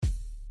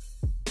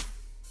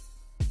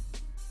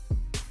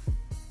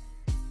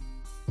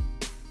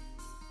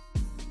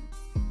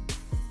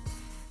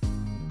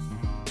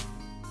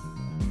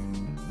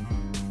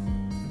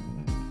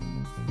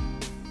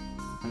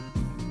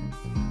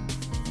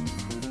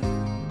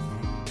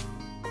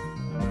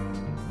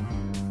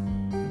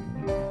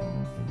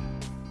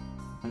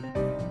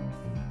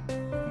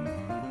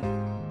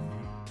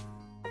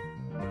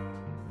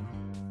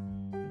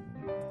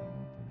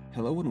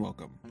Hello and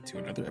welcome to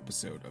another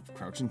episode of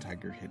Crouching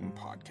Tiger Hidden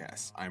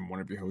Podcast. I'm one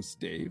of your hosts,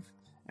 Dave,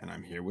 and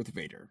I'm here with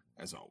Vader,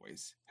 as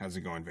always. How's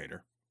it going,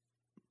 Vader?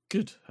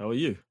 Good. How are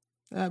you?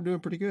 I'm doing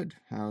pretty good.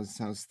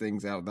 How's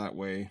things out that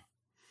way?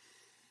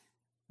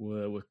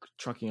 We're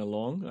trucking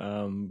along.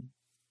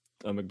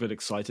 I'm a bit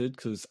excited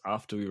because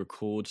after we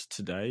record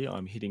today,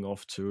 I'm heading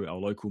off to our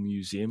local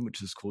museum,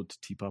 which is called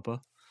Te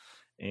Papa,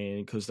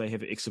 and because they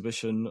have an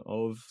exhibition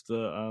of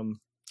the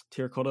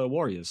terracotta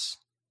warriors.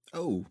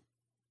 Oh,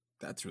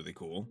 that's really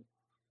cool.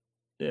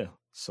 Yeah,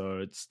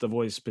 so they've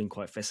always been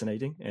quite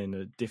fascinating,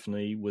 and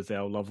definitely with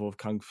our love of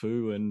kung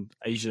fu and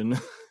Asian,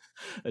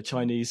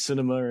 Chinese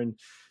cinema and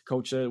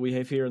culture we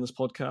have here in this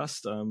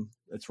podcast,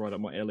 it's right up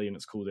my alley, and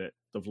it's cool that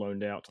they've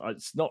loaned out.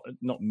 It's not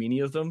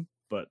many of them,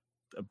 but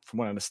from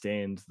what I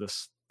understand,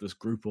 this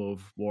group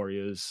of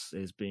warriors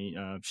has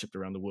been shipped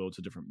around the world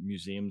to different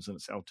museums, and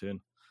it's our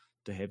turn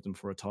to have them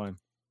for a time.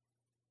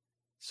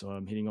 So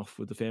I'm heading off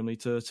with the family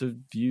to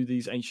view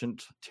these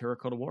ancient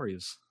terracotta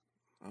warriors.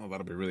 Oh,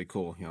 that'll be really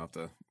cool. You'll have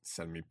to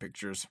send me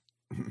pictures.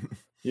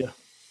 Yeah.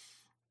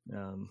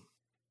 Yeah,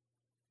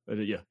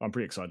 I'm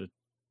pretty excited.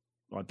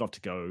 I'd love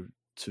to go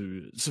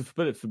to... It's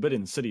a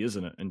forbidden city,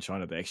 isn't it, in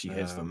China that actually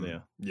has them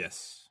there?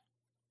 Yes.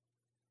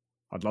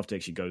 I'd love to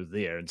actually go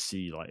there and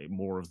see like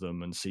more of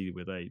them and see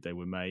where they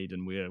were made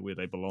and where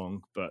they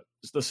belong. But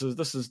this is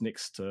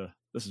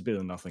better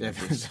than nothing. Yeah,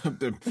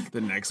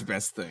 the next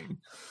best thing.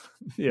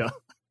 Yeah.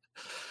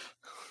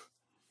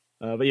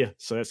 But yeah,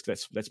 so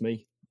that's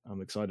me. I'm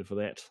excited for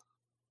that.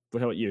 But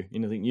how about you?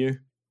 Anything new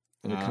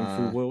in the kung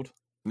fu world?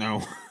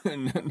 No,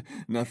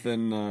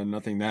 nothing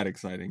that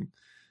exciting.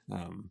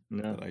 No.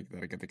 that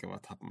I can think of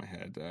off the top of my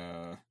head.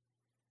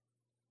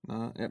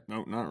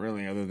 Not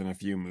really. Other than a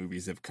few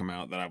movies have come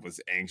out that I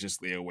was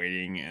anxiously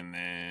awaiting, and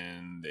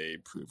then they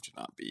proved to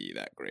not be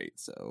that great.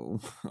 So,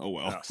 oh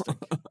well.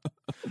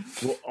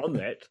 Well, on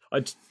that,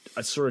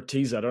 I saw a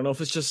teaser. I don't know if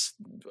it's just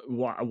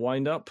a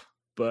wind up,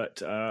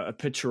 but a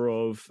picture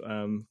of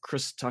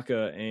Chris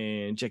Tucker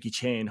and Jackie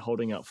Chan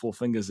holding up 4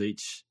 fingers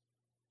each,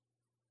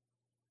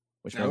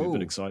 which made me a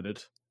bit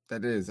excited.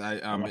 That is,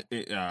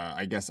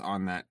 I guess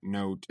on that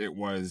note, it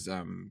was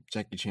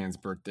Jackie Chan's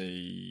birthday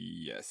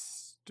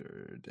yesterday,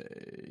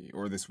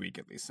 or this week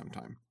at least,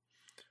 sometime.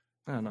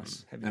 Oh,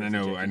 nice. And I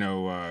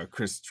know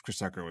Chris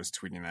Tucker was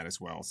tweeting that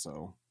as well,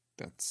 so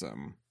that's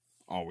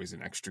always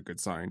an extra good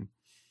sign.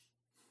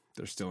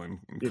 They're still in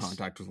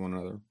contact with one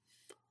another.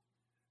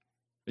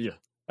 Yeah.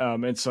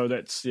 And so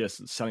that's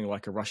sounding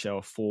like a Rush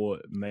Hour 4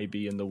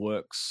 maybe in the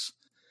works.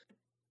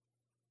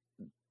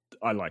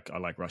 I like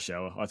Rush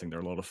Hour. I think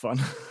they're a lot of fun.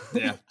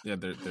 yeah,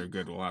 they're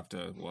good. We'll have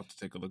to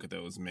take a look at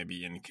those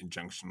maybe in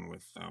conjunction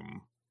with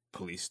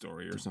Police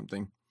Story or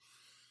something.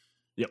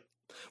 Yep.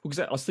 Because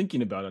I was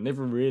thinking about it, I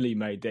never really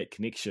made that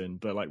connection,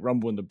 but like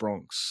Rumble in the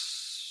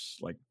Bronx,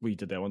 like we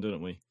did that one,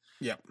 didn't we?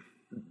 Yep.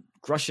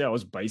 Rush Hour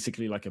is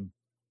basically like a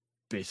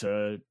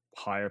better,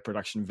 higher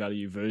production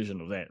value version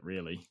of that,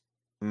 really.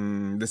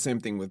 The same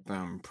thing with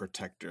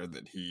Protector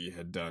that he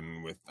had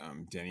done with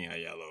Danny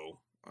Aiello,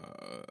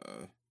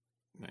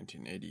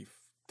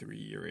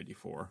 1983 or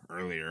 84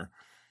 earlier.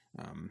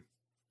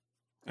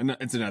 And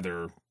it's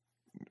another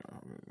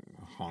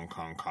Hong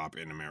Kong cop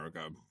in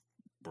America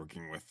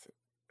working with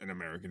an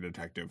American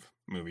detective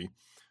movie.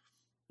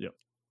 Yep.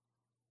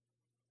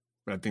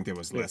 But I think there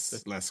was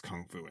less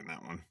kung fu in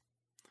that one.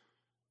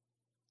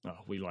 Oh,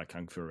 we like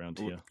kung fu around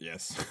here.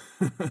 Yes.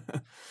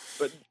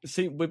 But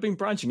see, we've been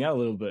branching out a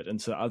little bit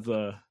into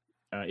other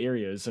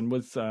areas, and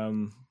with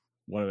one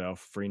of our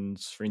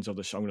friends of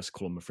the show, I'm going to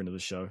call him a friend of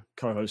the show,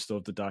 co-host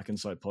of the Dark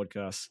Insight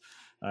podcast,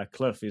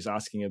 Cliff, is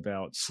asking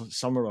about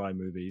samurai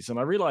movies, and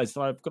I realized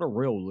that I've got a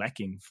real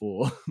lacking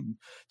for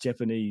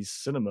Japanese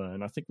cinema,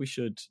 and I think we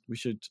should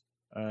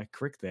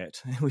correct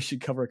that. We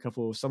should cover a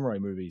couple of samurai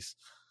movies.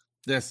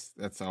 Yes,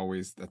 that's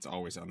always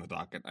on the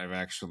docket. I've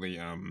actually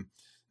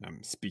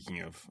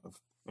speaking of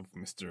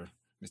Mr.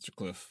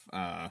 Cliff,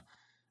 I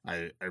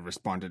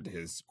responded to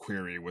his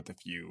query with a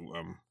few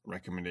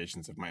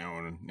recommendations of my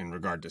own in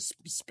regard to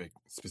specific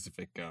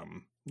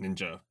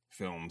ninja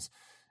films,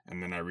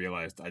 and then I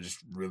realized I just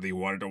really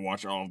wanted to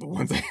watch all of the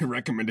ones I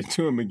recommended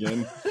to him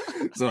again.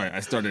 So I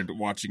started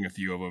watching a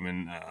few of them,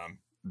 and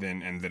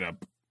then ended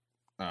up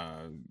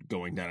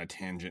going down a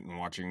tangent and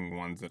watching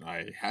ones that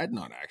I had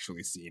not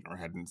actually seen or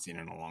hadn't seen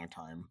in a long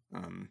time,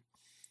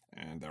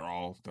 and they're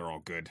all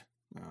good.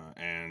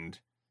 And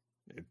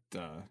it,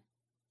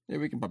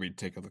 we can probably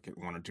take a look at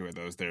one or two of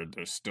those.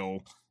 There's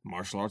still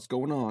martial arts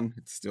going on.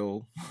 It's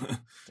still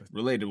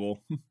relatable.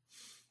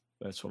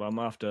 That's what I'm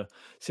after.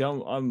 See,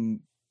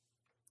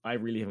 I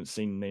really haven't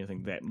seen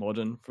anything that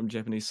modern from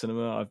Japanese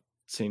cinema. I've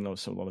seen a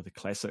lot of the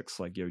classics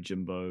like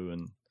Yojimbo,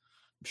 and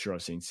I'm sure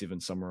I've seen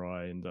Seven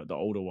Samurai, and the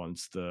older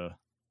ones, the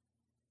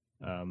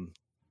kind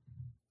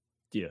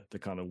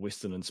of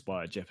Western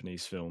inspired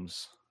Japanese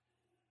films.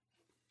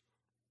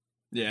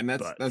 Yeah, and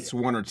that's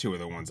one or two of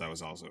the ones I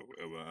was also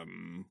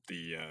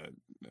the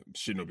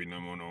Shinobi no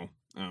Mono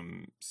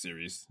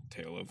series,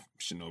 Tale of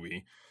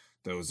Shinobi.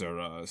 Those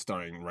are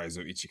starring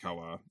Raizo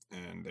Ichikawa,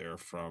 and they're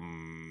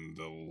from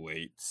the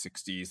late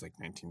 60s, like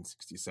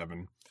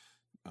 1967.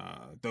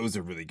 Those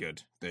are really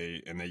good.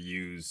 They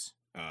use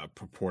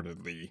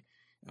purportedly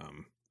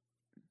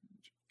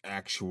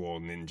actual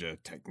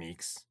ninja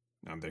techniques.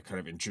 They kind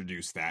of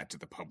introduced that to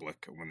the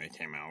public when they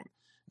came out.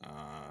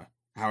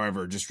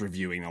 However, just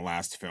reviewing the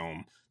last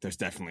film, there's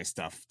definitely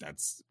stuff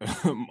that's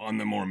on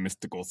the more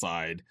mystical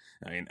side.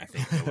 I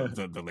think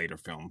the later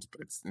films,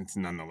 but it's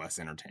nonetheless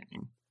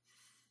entertaining.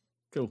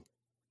 Cool.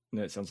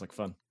 Yeah, it sounds like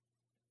fun.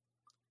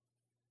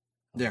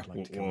 Yeah,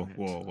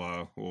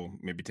 we'll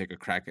maybe take a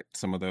crack at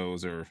some of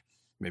those, or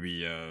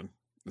maybe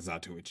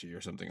Zatoichi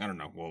or something. I don't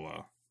know.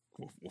 We'll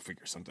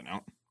figure something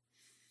out.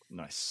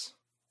 Nice,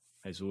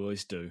 as we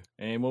always do.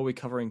 And what are we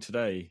covering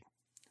today?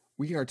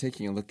 We are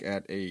taking a look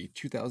at a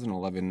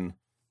 2011.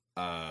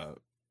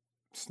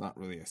 It's not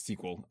really a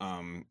sequel.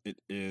 It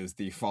is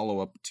the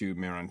follow-up to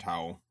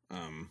Marantau.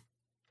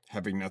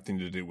 Having nothing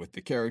to do with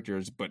the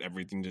characters, but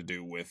everything to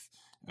do with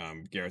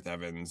Gareth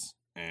Evans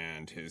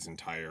and his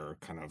entire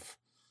kind of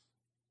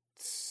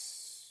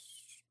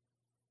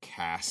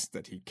cast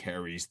that he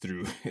carries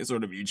through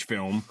sort of each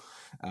film,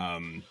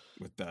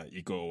 with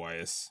Iko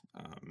Uwais,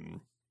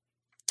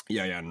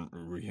 Yayan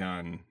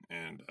Ruhian,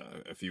 and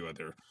a few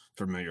other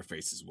familiar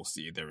faces we'll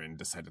see. They're in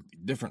decidedly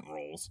different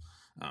roles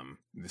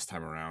this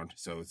time around.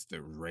 So it's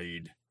the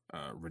Raid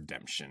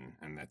Redemption,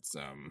 and that's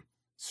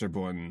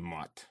Serbuan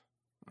Mot.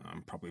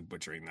 I'm probably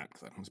butchering that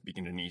because I don't speak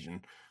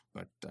Indonesian,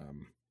 but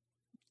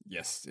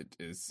yes, it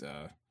is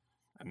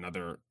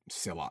another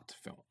Silat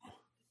film.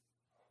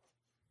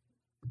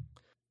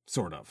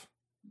 Sort of.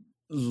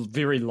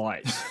 Very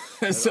light.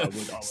 So,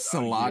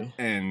 Silat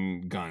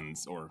and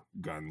guns, or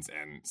guns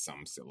and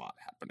some Silat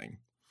happening.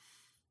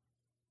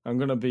 I'm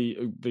going to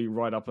be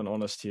right up and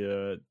honest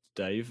here,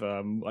 Dave.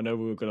 I know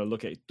we were going to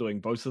look at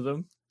doing both of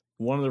them.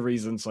 One of the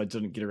reasons I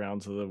didn't get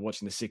around to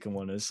watching the second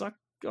one is I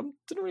didn't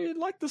really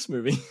like this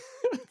movie.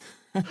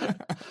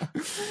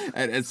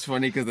 And it's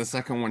funny because the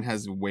second one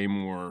has way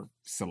more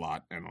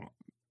Silat and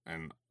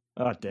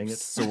oh, dang it,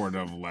 sort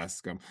of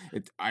less gum.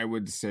 I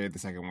would say the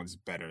second one's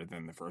better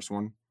than the first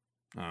one,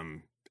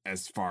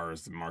 as far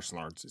as the martial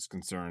arts is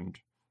concerned.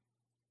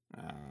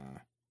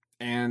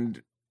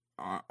 And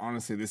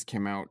honestly, this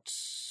came out,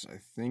 I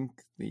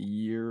think, the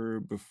year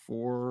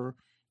before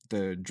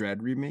the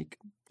Dredd remake.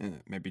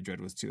 Maybe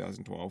Dredd was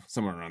 2012,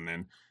 somewhere around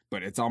then.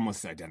 But it's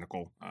almost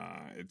identical.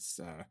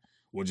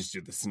 We'll just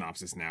do the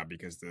synopsis now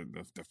because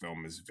the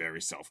film is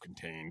very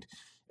self-contained.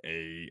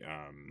 A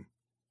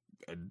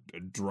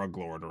drug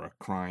lord or a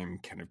crime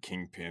kind of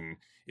kingpin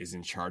is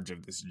in charge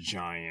of this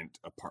giant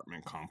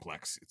apartment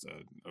complex. It's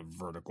a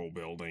vertical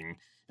building,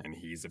 and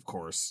he's, of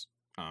course,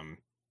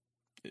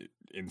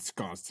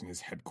 ensconced in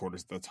his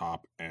headquarters at the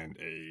top, and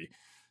a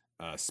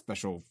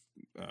special,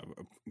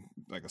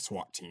 like a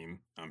SWAT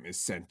team,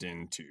 is sent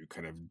in to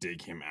kind of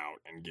dig him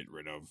out and get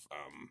rid of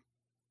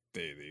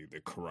the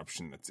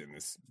corruption that's in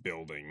this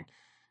building.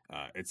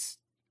 It's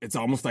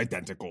almost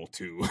identical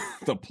to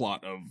the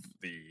plot of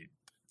the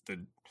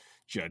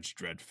Judge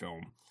Dredd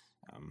film,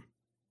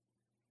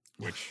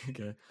 which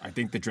okay. I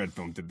think the Dredd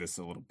film did this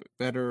a little bit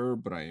better,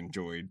 but I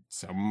enjoyed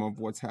some of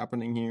what's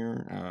happening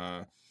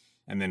here.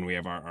 And then we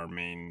have our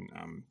main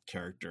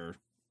character.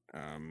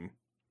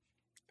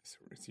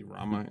 Is he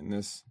Rama in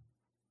this?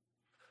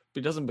 But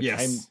he doesn't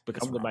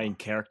become the main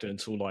character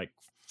until like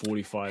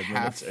 45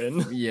 minutes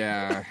in.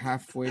 Yeah,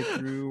 halfway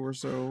through or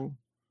so.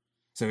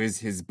 So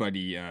his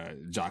buddy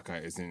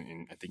Jaka is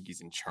in. I think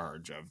he's in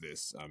charge of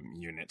this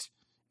unit,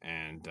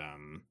 and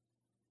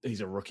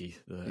he's a rookie.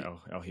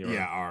 Our hero.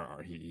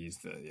 Yeah, he's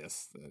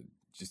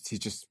he's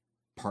just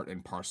part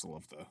and parcel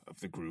of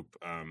the group.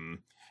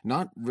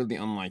 Not really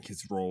unlike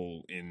his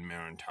role in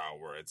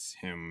Marantau, where it's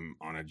him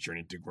on a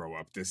journey to grow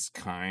up. This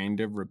kind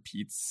of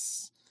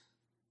repeats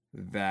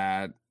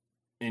that,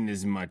 in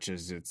as much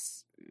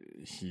as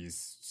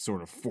he's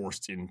sort of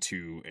forced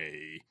into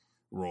a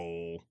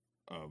role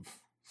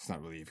of, it's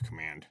not really of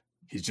command.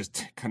 He's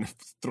just kind of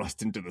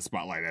thrust into the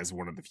spotlight as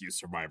one of the few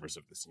survivors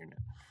of this unit.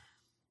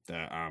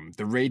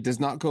 The raid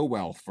does not go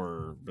well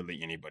for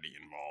really anybody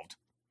involved.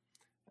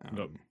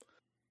 Nope.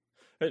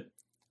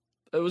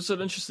 It was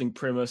an interesting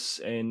premise,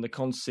 and the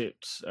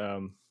concept,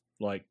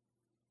 like,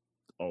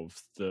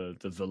 of the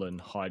villain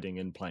hiding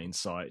in plain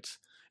sight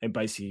and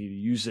basically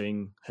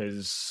using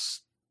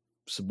his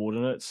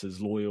subordinates, his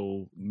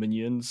loyal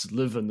minions,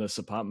 live in this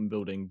apartment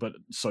building, but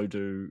so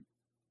do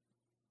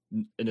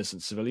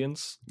innocent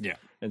civilians. Yeah.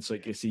 And so I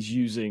guess he's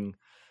using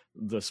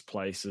this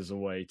place as a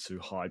way to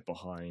hide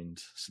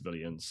behind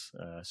civilians.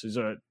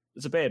 So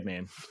he's a bad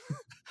man.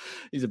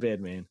 He's a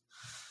bad man.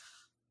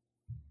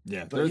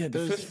 Yeah, but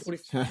the first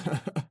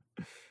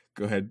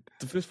go ahead.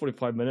 The first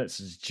 45 minutes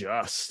is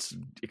just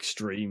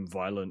extreme,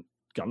 violent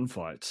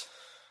gunfight.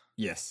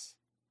 Yes.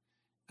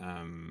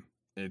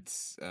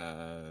 It's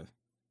I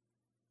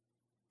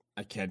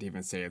can't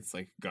even say it's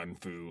like gun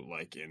fu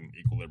like in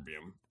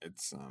Equilibrium.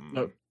 It's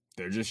nope.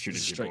 They're just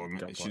shooting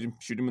people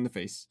shoot him in the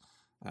face.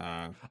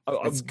 I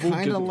it's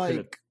kind of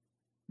like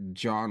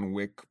John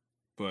Wick,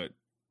 but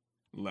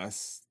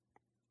less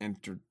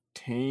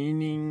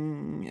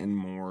entertaining and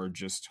more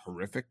just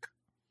horrific.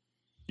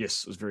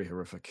 Yes, it was very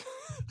horrific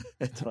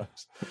at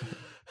times.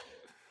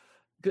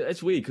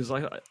 It's weird because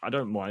I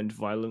don't mind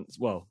violence.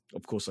 Well,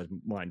 of course I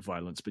mind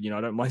violence, but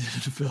I don't mind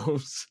it in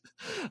films.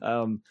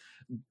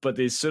 But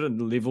there's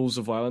certain levels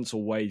of violence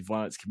or way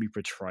violence can be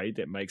portrayed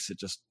that makes it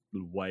just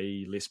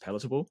way less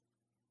palatable.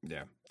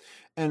 Yeah,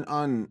 and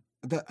on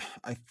that,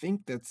 I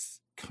think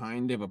that's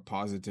kind of a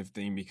positive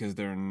thing because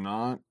they're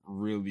not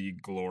really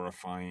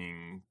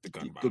glorifying the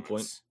gun violence. Good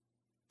point.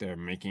 They're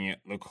making it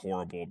look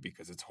horrible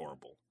because it's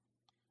horrible.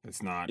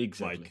 It's not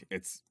like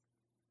it's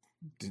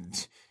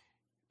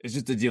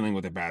just dealing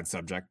with a bad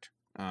subject.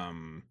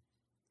 And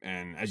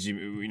as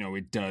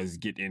it does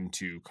get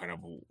into kind of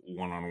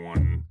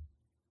one-on-one,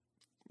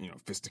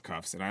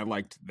 fisticuffs, and I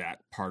liked that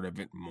part of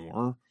it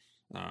more.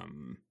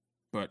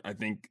 But I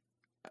think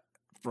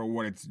for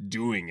what it's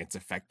doing, it's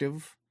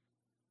effective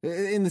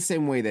in the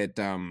same way that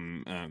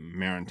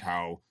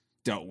Marantau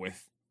dealt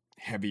with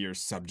heavier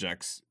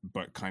subjects,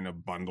 but kind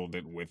of bundled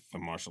it with the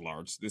martial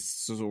arts. This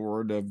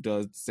sort of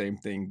does the same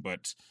thing,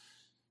 but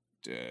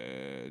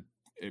it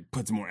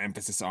puts more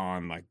emphasis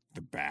on like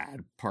the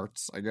bad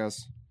parts, I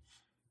guess.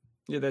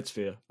 Yeah, that's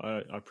fair.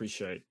 I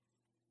appreciate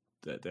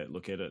that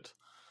look at it.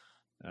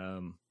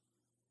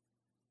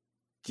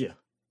 Yeah,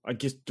 I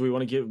guess, do we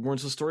want to get more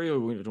into the story, or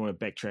do we want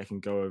to backtrack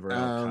and go over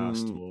our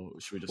cast, or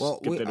should we just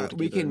skip that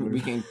altogether? We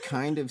can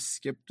kind of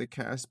skip the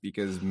cast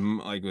because,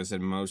 like I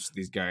said, most of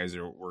these guys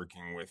are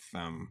working with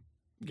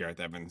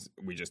Gareth Evans.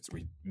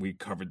 We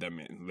covered them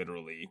in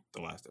literally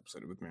the last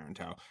episode with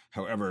Marantau.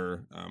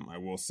 However, I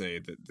will say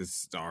that this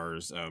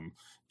stars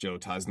Joe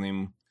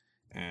Taslim,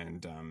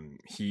 and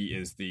he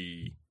is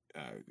the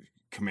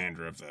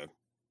commander of the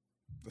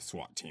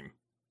SWAT team.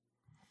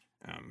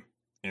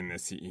 In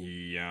this,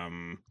 he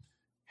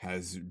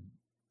has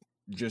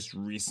just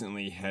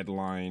recently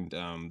headlined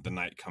The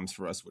Night Comes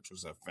For Us, which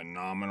was a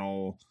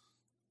phenomenal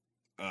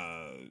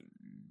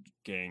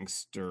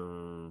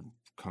gangster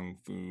kung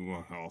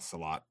fu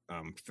salot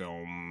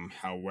film.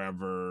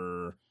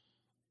 However,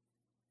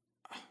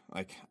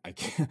 like, I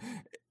can't,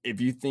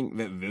 if you think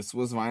that this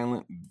was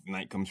violent,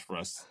 Night Comes For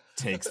Us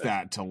takes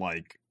that to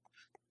like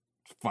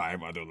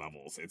 5 other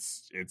levels.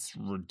 It's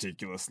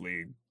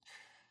ridiculously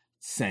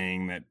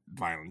saying that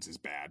violence is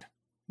bad.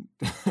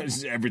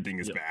 Everything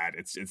is bad.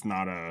 It's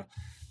not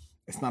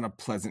a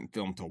pleasant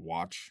film to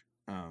watch,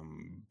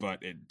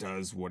 but it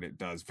does what it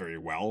does very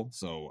well.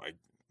 So I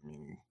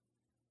mean,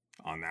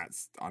 on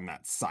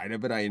that side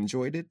of it, I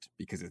enjoyed it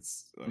because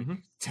it's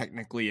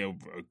technically a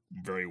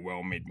very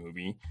well made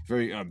movie,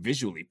 very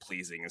visually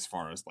pleasing as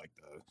far as like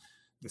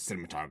the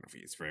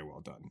cinematography is very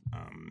well done.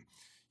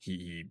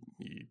 He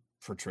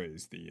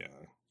portrays the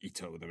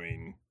Ito, the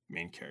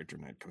main character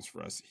in Night Comes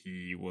For Us.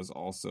 He was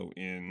also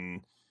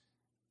in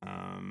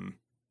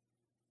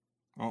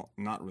well,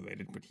 not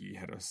related, but he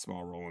had a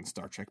small role in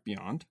Star Trek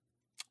Beyond.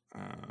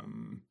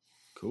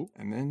 Cool.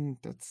 And then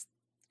that's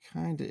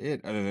kind of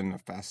it, other than the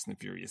Fast and the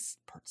Furious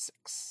Part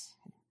 6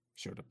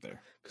 showed up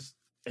there. Because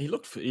he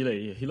looked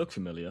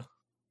familiar.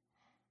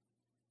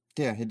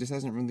 Yeah, he just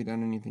hasn't really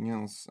done anything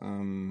else.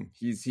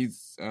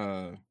 He's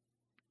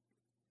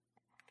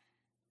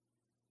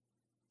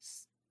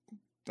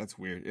that's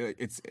weird.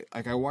 It's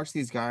like I watch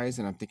these guys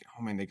and I'm thinking,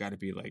 oh man, they got to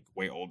be like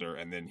way older,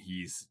 and then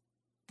he's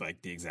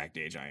like the exact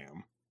age I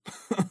am.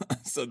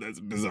 So that's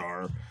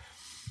bizarre.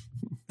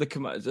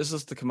 This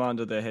is the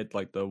commander that had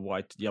like the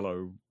white,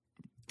 yellow,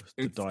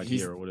 dyed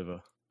hair or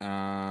whatever.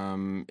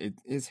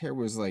 His hair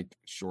was like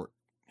short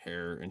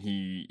hair, and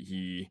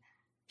he's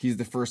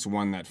the first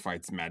one that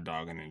fights Mad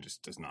Dog and then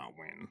just does not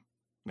win.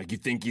 Like you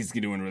think he's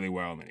doing really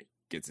well, and then he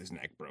gets his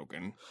neck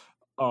broken.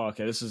 Oh,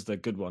 okay. This is the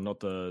good one,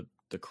 not the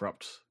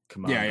corrupt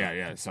commander.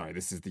 Yeah. Sorry,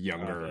 this is the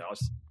younger. Okay.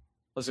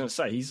 I was going to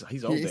say he's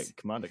old, that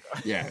commander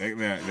guy.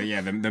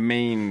 Yeah, the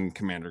main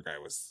commander guy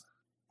was.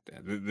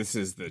 This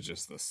is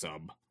just the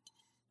sub.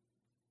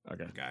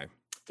 Okay, guy,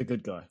 the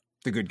good guy.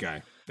 The good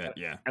guy.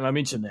 Yeah. And I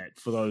mentioned that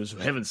for those who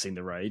haven't seen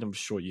the raid. I'm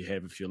sure you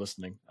have if you're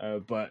listening.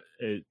 But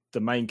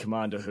the main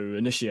commander who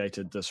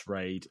initiated this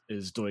raid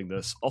is doing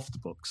this off the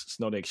books. It's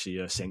not actually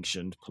a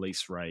sanctioned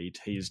police raid.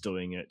 He is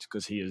doing it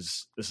because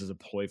this is a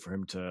ploy for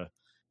him to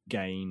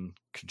gain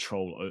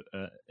control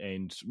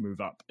and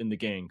move up in the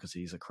gang because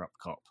he's a corrupt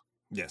cop.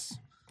 Yes.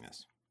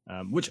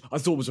 Which I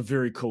thought was a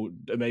very cool.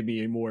 It made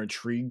me more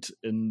intrigued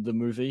in the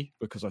movie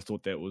because I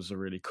thought that was a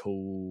really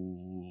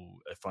cool,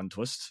 fun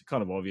twist.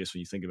 Kind of obvious when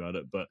you think about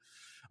it, but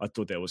I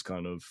thought that was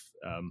kind of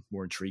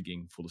more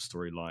intriguing for the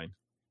storyline.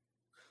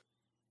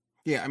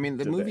 Yeah, I mean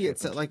the movie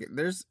itself, like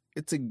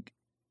it's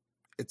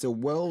a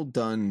well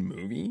done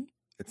movie.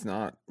 It's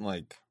not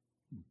like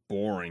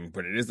boring,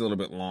 but it is a little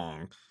bit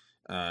long.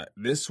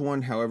 This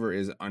one, however,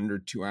 is under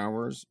 2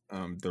 hours.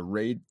 The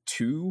Raid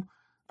 2,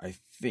 I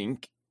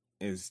think,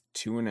 is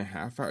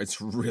 2.5 hours.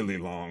 It's really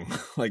long.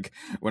 Like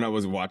when I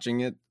was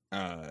watching it,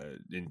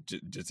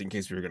 just in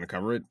case we were going to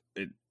cover it,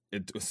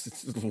 it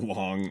was a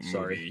long movie.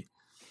 Sorry.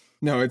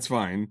 No, it's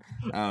fine.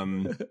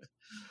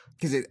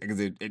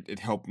 it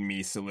helped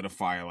me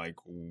solidify like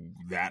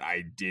that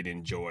I did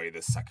enjoy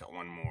the second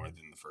one more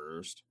than the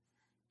first.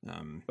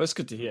 That's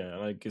good to hear,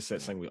 and I guess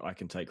that's something I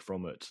can take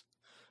from it.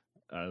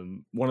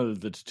 One of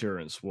the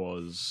deterrents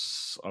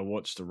was I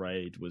watched the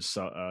raid was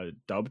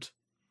dubbed,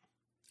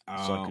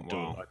 so I could do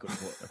it. I could.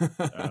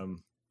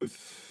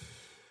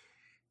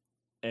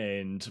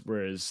 And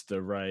whereas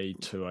the Raid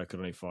 2 I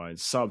could only find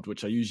subbed,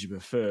 which I usually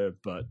prefer,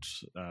 but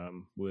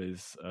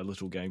with a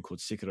little game called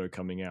Sekiro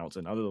coming out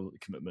and other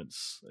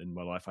commitments in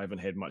my life, I haven't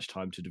had much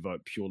time to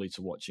devote purely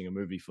to watching a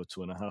movie for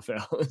 2.5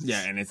 hours.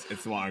 Yeah, and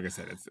it's like I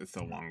said, it's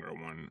a longer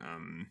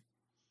one.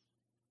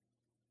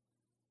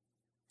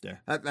 Yeah,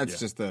 that's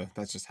just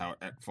how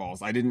it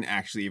falls. I didn't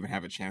actually even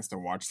have a chance to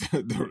watch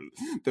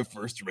the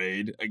first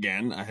Raid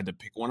again. I had to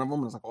pick one of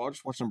them. I was like, well, I'll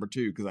just watch number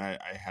 2 because I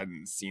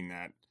hadn't seen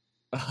that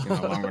in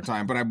a longer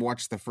time. But I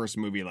watched the first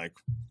movie like,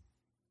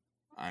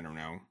 I don't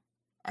know,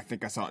 I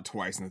think I saw it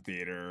twice in the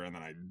theater, and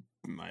then I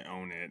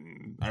own it,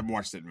 and I've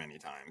watched it many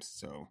times.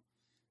 So,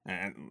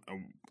 and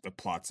the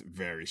plot's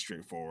very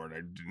straightforward.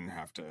 I didn't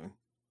have to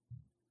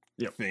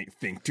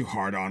think too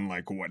hard on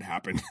like what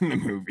happened in the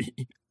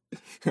movie.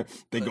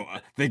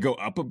 they go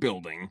up a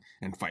building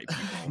and fight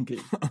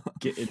people,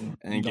 get in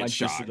and get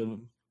shot.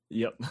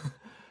 Yep.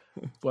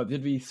 But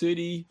there'd be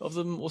 30 of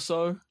them or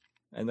so,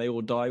 and they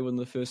all die within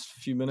the first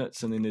few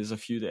minutes, and then there's a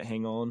few that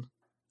hang on.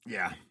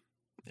 Yeah.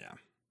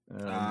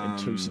 And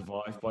 2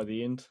 survive by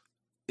the end.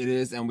 It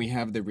is, and we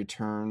have the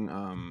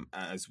return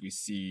as we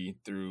see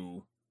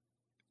throughout,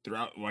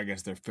 well, I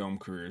guess their film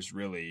careers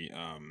really,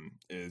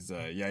 is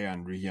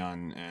Yayan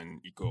Rihan and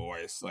Iko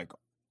Uwais like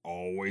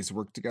always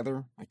work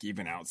together, like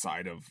even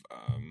outside of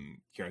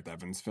Gareth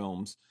Evans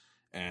films.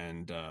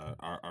 And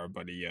our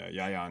buddy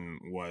Yayan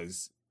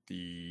was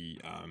the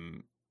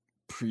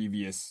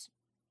previous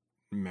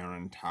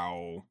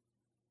Marantau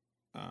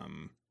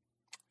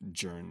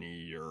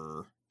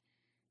journeyer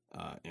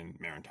in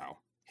Marantau.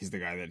 He's the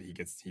guy that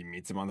he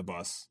meets him on the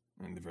bus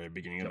in the very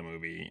beginning of the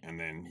movie, and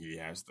then he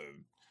has the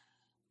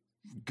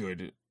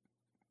good,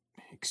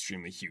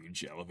 extremely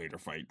huge elevator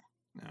fight.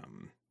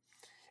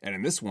 And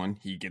in this one,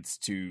 he gets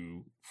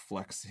to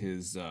flex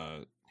his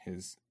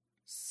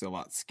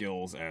Silat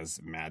skills as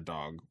Mad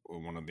Dog,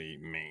 one of the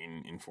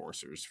main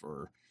enforcers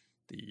for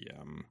the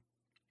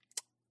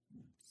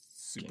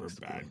super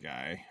bad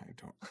guy.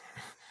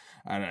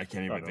 I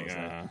can't even think.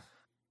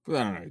 But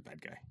I don't know,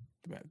 bad guy,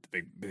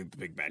 the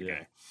big bad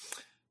guy.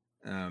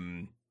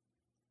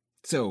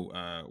 So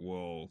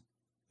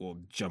we'll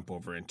jump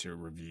over into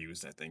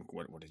reviews. I think.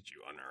 What did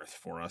you unearth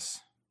for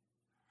us?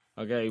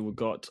 Okay, we've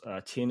got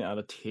a 10 out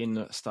of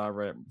 10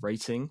 star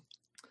rating.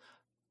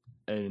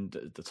 And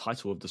the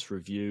title of this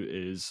review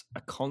is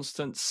A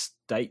Constant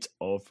State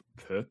of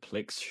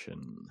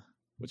Perplexion,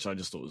 which I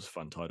just thought was a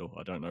fun title.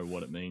 I don't know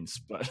what it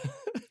means, but...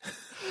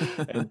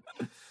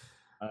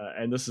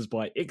 and this is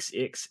by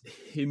XX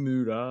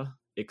Himura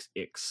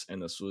XX,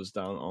 and this was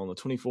done on the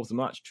 24th of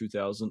March,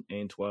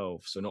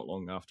 2012, so not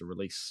long after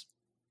release.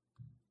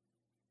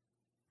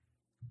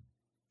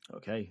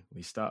 Okay,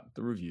 we start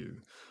the review.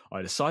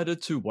 I decided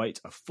to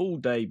wait a full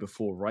day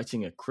before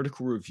writing a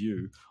critical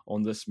review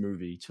on this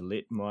movie to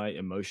let my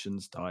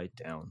emotions die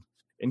down.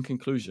 In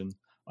conclusion,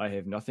 I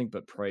have nothing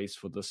but praise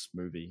for this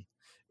movie.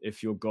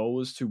 If your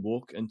goal is to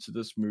walk into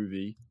this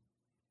movie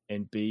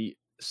and be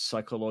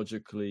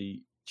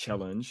psychologically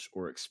challenged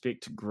or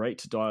expect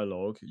great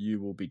dialogue,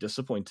 you will be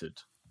disappointed.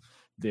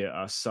 There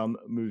are some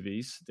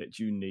movies that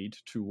you need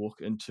to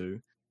walk into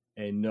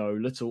and know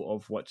little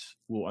of what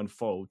will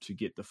unfold to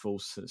get the full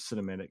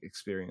cinematic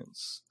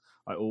experience.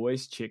 I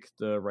always check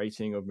the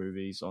rating of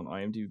movies on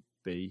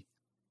IMDb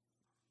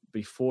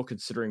before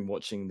considering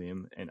watching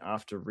them, and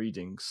after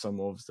reading some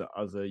of the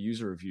other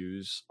user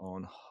reviews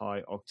on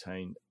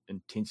high-octane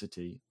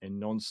intensity and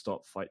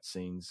non-stop fight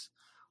scenes,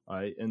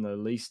 I in the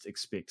least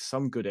expect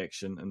some good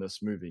action in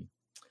this movie.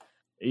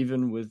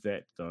 Even with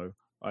that, though,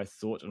 I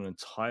thought an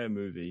entire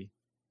movie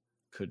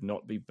could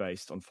not be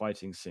based on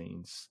fighting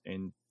scenes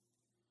and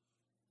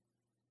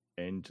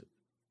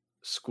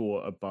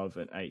score above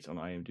an 8 on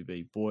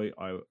IMDb. Boy,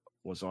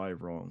 was I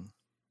wrong.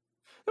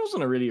 That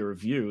wasn't really a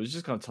review. It was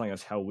just kind of telling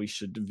us how we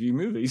should view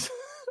movies.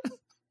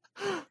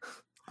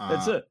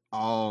 That's it.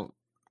 I'll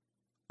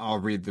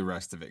read the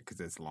rest of it because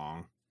it's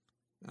long.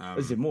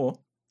 Is there more?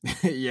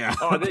 Yeah.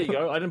 Oh, there you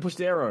go. I didn't push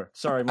the arrow.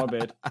 Sorry, my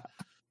bad.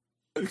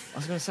 I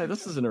was going to say,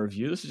 this isn't a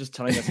review. This is just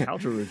telling us how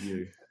to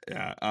review.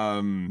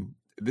 Yeah.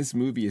 This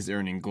movie is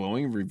earning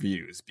glowing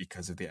reviews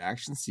because of the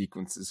action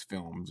sequences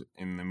filmed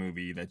in the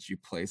movie that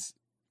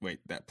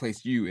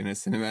place you in a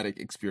cinematic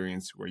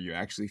experience where you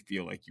actually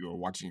feel like you are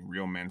watching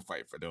real men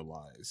fight for their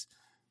lives.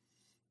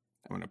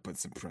 I'm going to put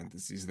some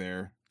parentheses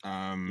there.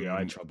 Yeah, I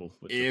had trouble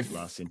with the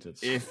last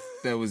sentence. If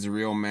those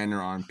real men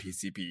are on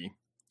PCP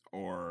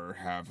or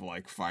have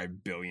like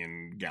 5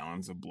 billion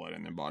gallons of blood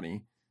in their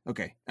body.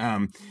 Okay.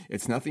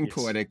 It's nothing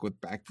poetic with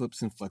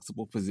backflips and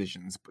flexible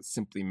positions, but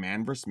simply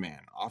man versus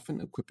man, often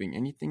equipping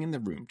anything in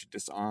the room to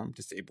disarm,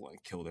 disable,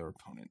 and kill their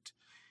opponent.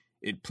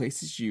 It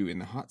places you in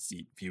the hot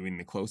seat, viewing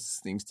the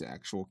closest things to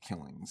actual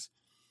killings.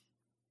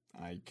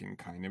 I can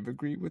kind of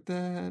agree with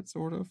that,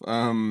 sort of.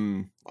 A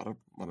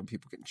lot of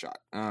people getting shot.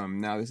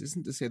 Now this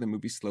isn't to say the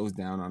movie slows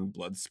down on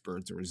blood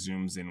spurts or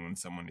zooms in when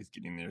someone is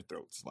getting their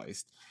throat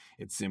sliced.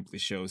 It simply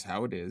shows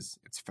how it is.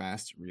 It's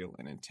fast, real,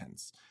 and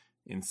intense.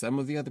 In some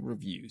of the other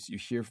reviews, you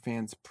hear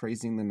fans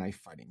praising the knife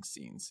fighting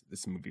scenes.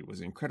 This movie was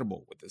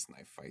incredible with its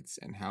knife fights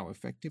and how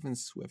effective and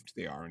swift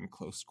they are in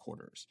close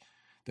quarters.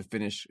 The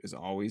finish is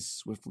always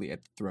swiftly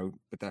at the throat,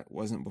 but that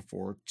wasn't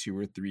before 2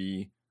 or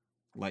 3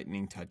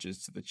 lightning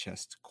touches to the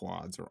chest,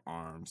 quads, or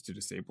arms to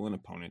disable an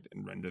opponent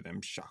and render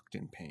them shocked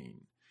in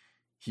pain.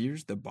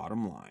 Here's the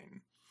bottom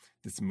line.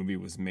 This movie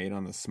was made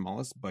on the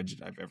smallest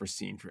budget I've ever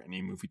seen for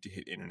any movie to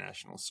hit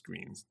international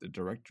screens. The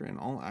director and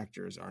all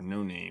actors are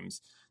no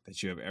names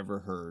that you have ever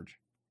heard.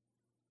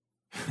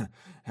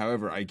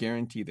 However, I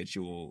guarantee that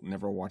you will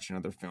never watch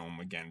another film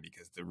again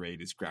because The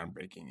Raid is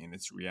groundbreaking in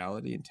its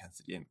reality,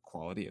 intensity, and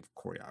quality of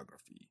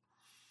choreography.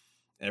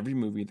 Every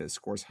movie that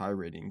scores high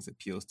ratings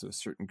appeals to a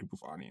certain group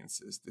of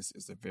audiences. This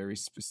is a very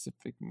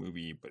specific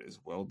movie, but is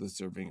well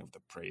deserving of the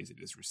praise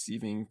it is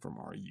receiving from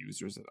our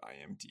users at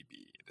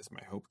IMDb. It is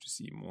my hope to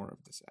see more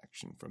of this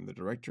action from the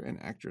director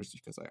and actors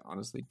because I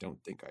honestly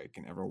don't think I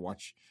can ever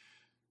watch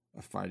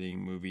a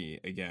fighting movie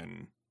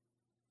again.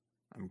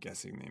 I'm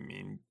guessing they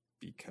mean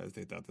because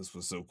they thought this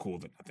was so cool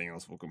that nothing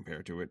else will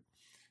compare to it.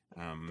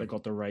 They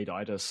got the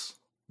Raid-itis.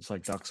 It's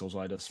like Dark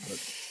Souls-itis,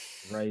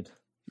 but Raid.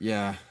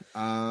 Yeah.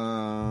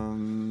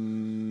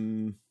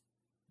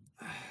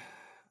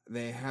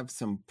 They have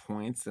some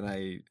points that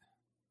I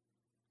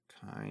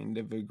kind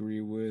of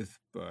agree with,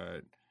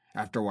 but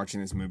after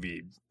watching this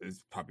movie,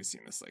 I've probably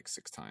seen this like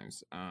 6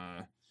 times.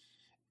 And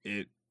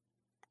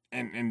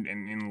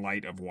in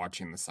light of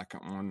watching the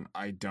second one,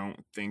 I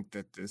don't think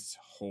that this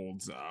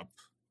holds up.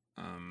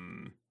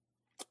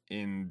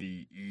 In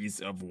the ease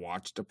of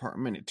watch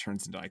department, it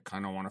turns into I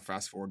kind of want to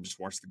fast forward, just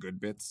watch the good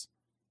bits.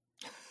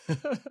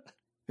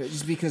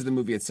 Just because the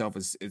movie itself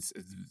is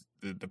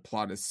the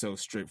plot is so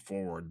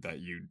straightforward that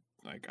you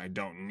like I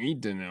don't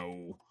need to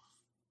know.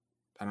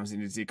 I don't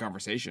need to see a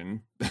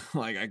conversation.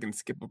 Like I can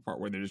skip a part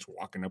where they're just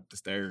walking up the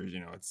stairs.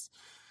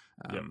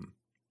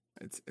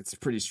 It's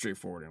pretty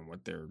straightforward in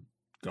what they're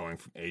going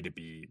from A to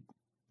B.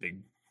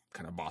 Big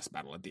kind of boss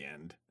battle at the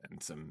end,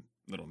 and some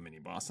little mini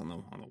boss on the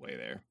way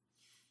there.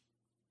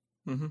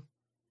 Mm-hmm.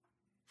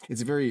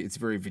 It's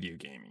very video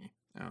gamey.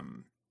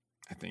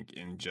 I think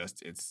in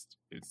just it's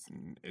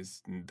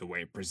the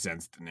way it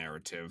presents the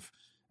narrative.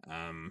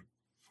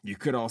 You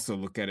could also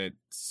look at it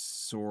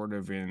sort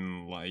of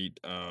in light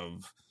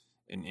of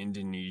an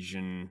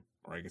Indonesian,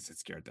 or I guess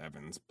it's Gareth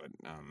Evans, but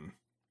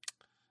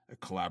a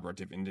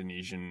collaborative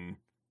Indonesian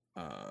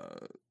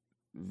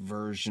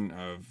version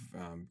of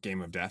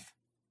Game of Death,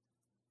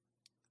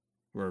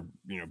 where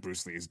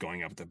Bruce Lee is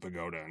going up the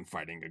pagoda and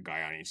fighting a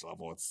guy on each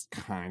level. It's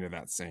kind of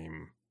that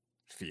same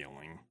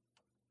feeling.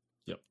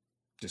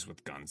 Just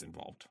with guns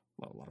involved.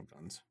 A lot of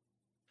guns.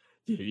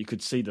 Yeah, you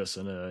could see this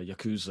in a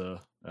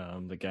Yakuza,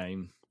 the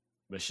game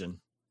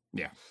mission.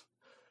 Yeah.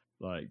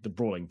 Like the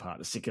brawling part,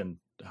 the second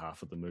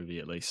half of the movie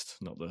at least,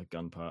 not the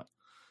gun part.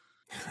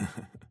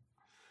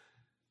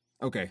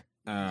 Okay.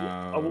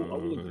 I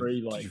will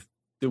agree,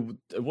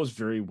 it was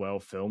very well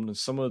filmed, and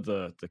some of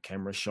the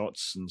camera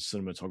shots and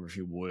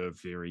cinematography were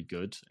very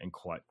good and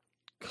quite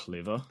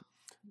clever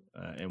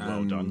and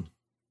well done.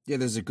 Yeah,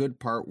 there's a good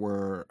part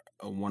where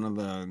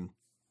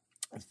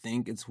I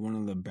think it's one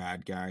of the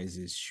bad guys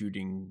is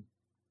shooting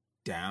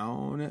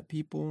down at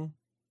people.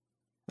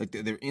 Like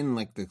they're in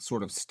like the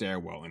sort of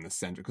stairwell in the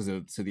center.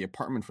 So the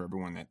apartment, for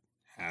everyone that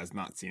has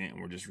not seen it and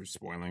we're just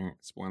spoiling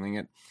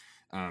it.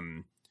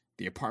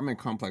 The apartment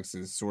complex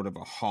is sort of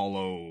a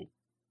hollow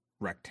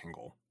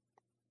rectangle.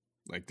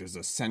 Like there's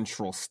a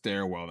central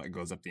stairwell that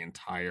goes up the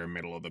entire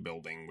middle of the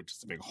building, which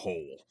is a big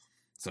hole.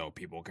 So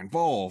people can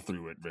fall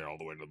through it all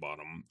the way to the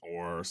bottom,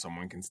 or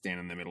someone can stand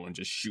in the middle and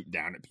just shoot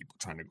down at people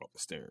trying to go up the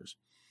stairs.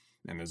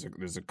 And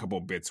there's a couple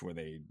bits where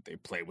they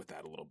play with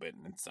that a little bit,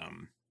 and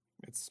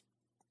it's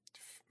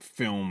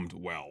filmed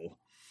well.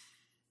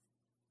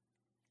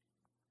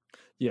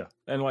 Yeah,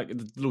 and like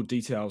the little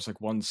details, like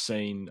one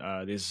scene,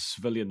 there's a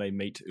civilian they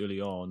meet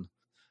early on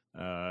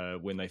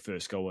when they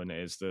first go in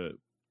as the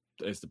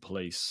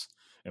police,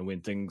 and when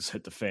things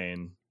hit the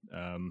fan,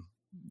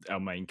 our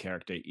main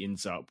character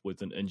ends up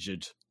with an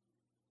injured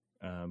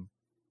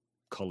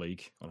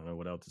colleague. I don't know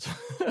what else,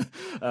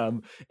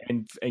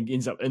 and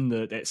ends up in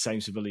that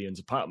same civilian's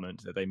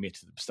apartment that they met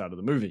at the start of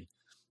the movie.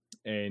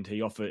 And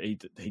he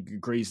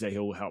agrees that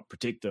he'll help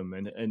protect them,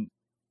 and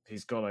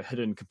he's got a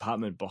hidden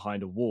compartment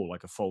behind a wall,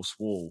 like a false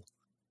wall,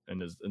 in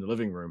the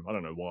living room. I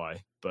don't know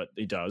why, but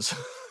he does.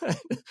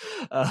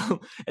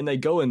 And they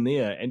go in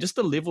there, and just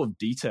the level of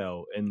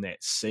detail in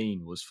that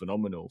scene was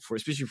phenomenal,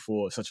 especially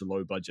for such a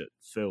low budget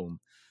film.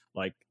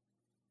 Like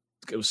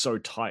it was so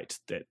tight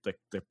that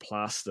the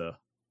plaster,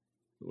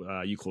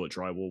 you call it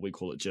drywall, we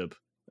call it jib,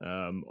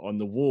 on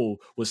the wall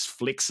was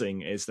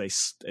flexing as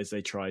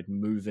they tried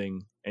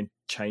moving and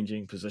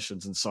changing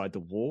positions inside the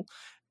wall,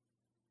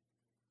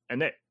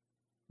 and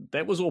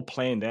that was all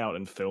planned out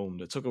and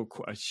filmed. It took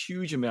a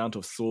huge amount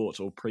of thought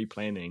or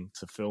pre-planning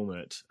to film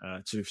it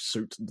to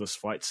suit this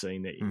fight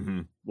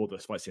scene well,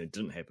 this fight scene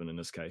didn't happen in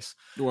this case.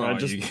 Well,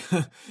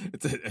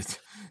 it's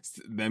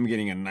them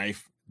getting a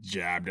knife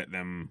jabbed at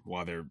them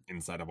while they're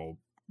inside of a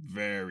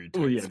very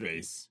tight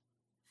space.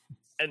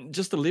 And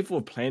just the level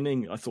of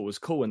planning I thought was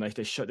cool. And there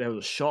was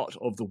a shot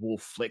of the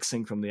wolf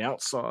flexing from the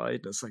outside.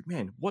 And it's like,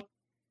 man, what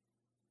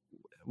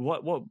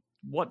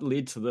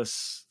led to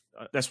this?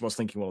 That's what I was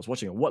thinking while I was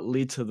watching it. What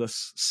led to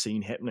this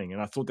scene happening?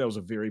 And I thought that was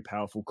a very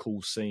powerful,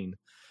 cool scene.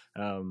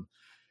 And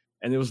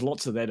there was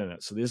lots of that in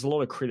it. So there's a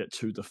lot of credit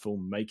to the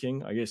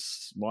filmmaking. I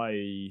guess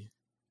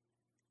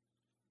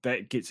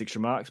that gets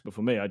extra marks. But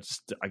for me, I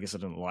guess I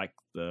didn't like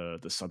the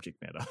subject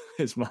matter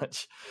as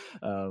much.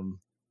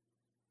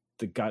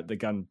 The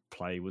gun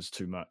play was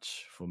too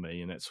much for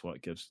me, and that's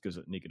what gives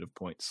it negative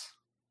points.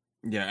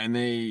 Yeah, and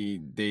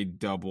they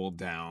double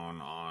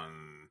down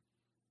on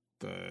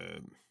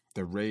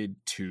the Raid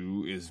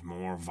 2 is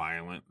more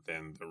violent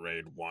than the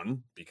Raid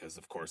 1 because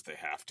of course they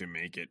have to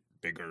make it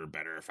bigger,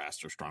 better,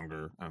 faster,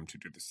 stronger to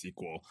do the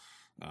sequel.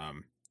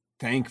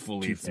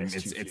 Thankfully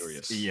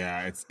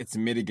it's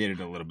mitigated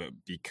a little bit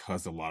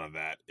because a lot of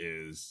that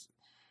is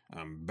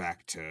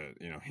back to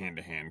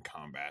hand-to-hand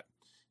combat.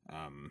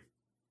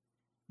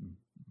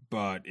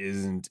 But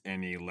isn't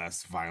any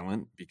less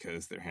violent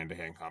because their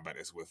hand-to-hand combat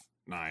is with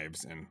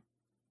knives and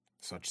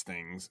such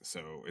things.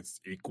 So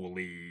it's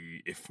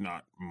equally, if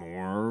not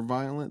more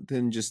violent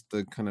than just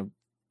the kind of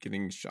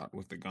getting shot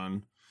with the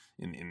gun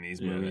in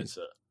these movies.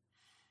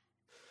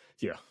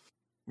 Yeah.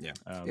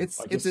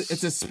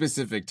 It's a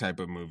specific type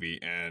of movie,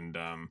 and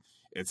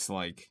it's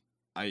like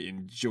I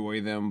enjoy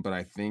them, but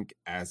I think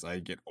as I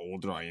get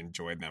older, I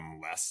enjoy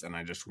them less, and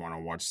I just want to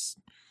watch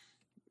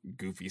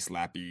goofy,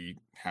 slappy,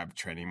 have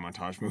training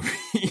montage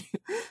movie.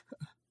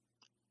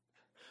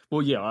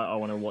 Well, yeah, I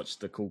want to watch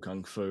the cool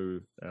kung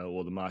fu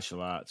or the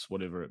martial arts,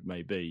 whatever it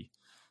may be.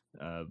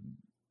 I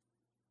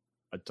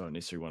don't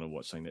necessarily want to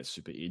watch something that's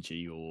super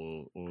edgy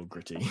or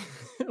gritty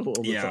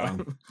all the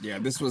time. Yeah,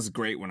 this was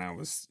great when I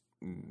was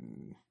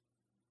in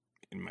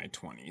my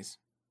 20s.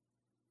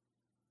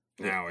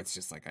 Now it's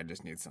just like I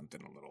just need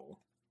something a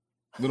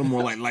little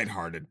more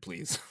lighthearted,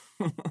 please.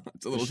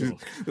 It's a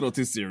little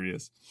too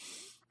serious.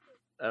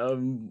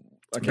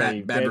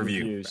 Okay, bad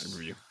review. Bad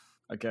review.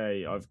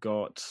 Okay, how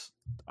about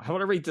I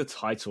read the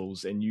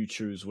titles and you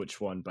choose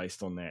which one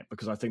based on that,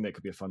 because I think that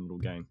could be a fun little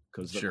game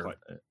because they're quite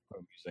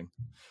amusing.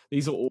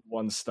 These are all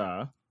 1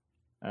 star.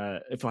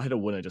 If I hit a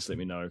winner, just let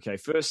me know. Okay,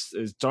 first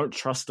is Don't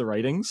Trust the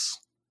Ratings,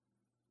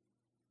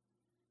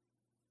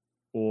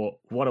 or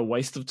What a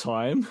Waste of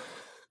Time,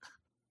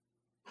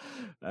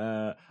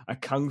 a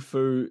Kung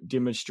Fu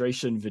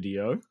demonstration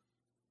video,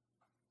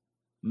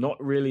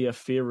 Not Really a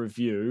Fair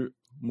Review,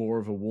 More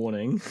of a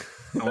Warning.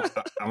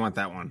 I want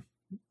that one.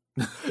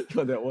 You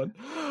want that one?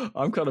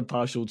 I'm kind of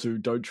partial to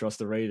Don't Trust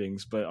the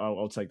Ratings, but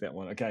I'll take that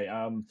one. Okay,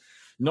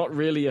 Not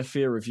Really a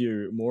Fair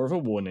Review, More of a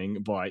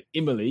Warning by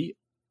Emily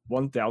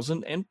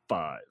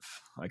 1005.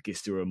 I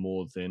guess there are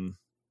more than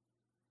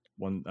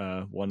one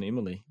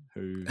Emily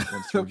who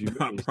wants to review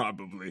movies.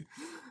 Probably.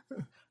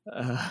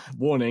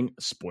 Warning,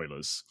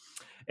 spoilers.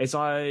 As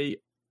I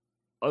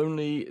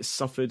only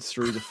suffered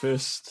through the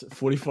first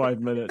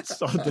 45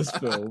 minutes of this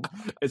film,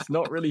 it's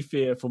not really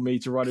fair for me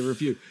to write a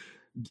review.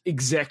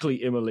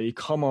 Exactly, Emily.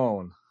 Come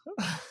on.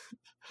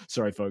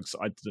 Sorry, folks.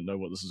 I didn't know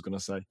what this was going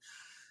to say.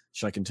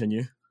 Should I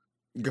continue?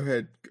 Go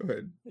ahead.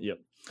 Yep.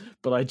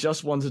 But I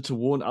just wanted to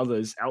warn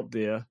others out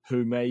there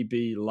who may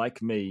be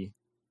like me.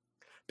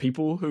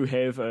 People who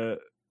have a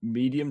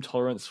medium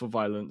tolerance for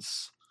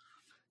violence.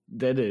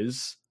 That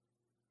is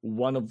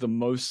one of the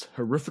most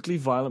horrifically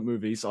violent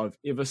movies I've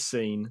ever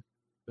seen.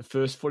 The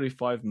first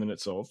 45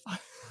 minutes of.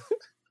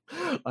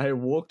 I have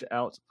walked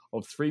out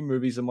of 3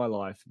 movies in my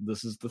life.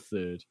 This is the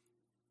 3rd.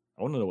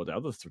 I want to know what the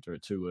other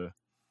 2 were.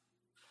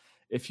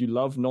 If you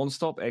love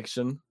non-stop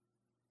action,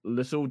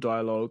 little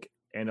dialogue,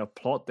 and a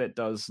plot that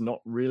does not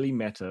really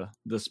matter,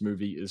 this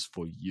movie is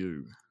for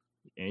you.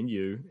 And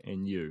you,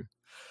 and you.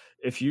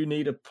 If you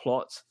need a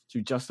plot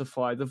to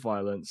justify the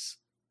violence,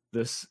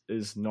 this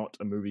is not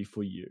a movie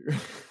for you.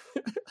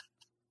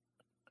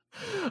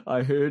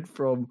 I heard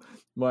from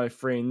my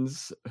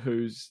friends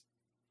who's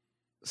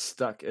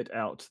stuck it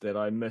out that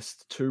I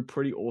missed 2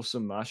 pretty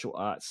awesome martial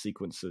arts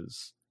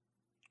sequences,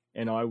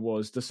 and I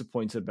was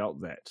disappointed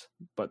about that.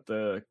 But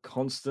the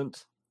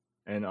constant,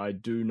 and I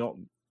do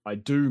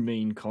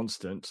mean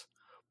constant,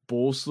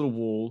 balls to the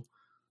wall,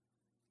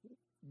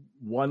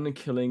 one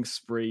killing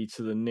spree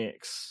to the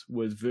next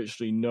with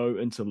virtually no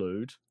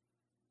interlude,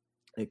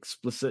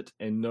 explicit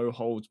and no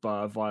holds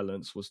bar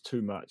violence was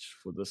too much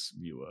for this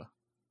viewer.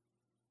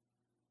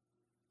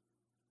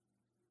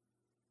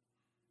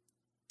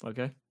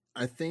 Okay.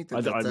 I think I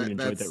really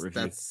enjoyed that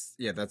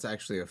review. That's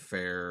actually a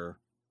fair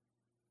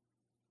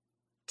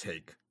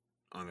take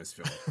on this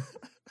film.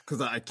 Because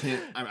I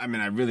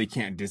really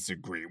can't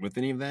disagree with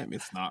any of that.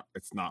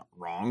 It's not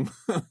wrong.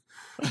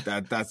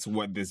 That's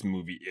what this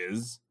movie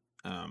is.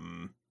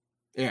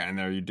 Yeah, and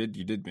there you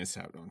did miss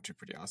out on two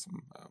pretty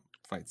awesome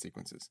fight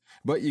sequences,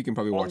 but you can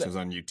probably watch those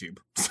on YouTube.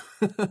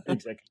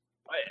 Exactly.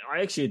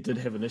 I actually did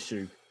have an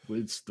issue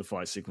with the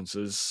fight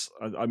sequences.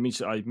 I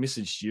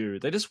messaged you.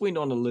 They just went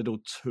on a little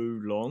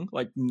too long.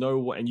 Like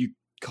and you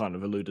kind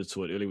of alluded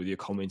to it earlier with your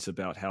comments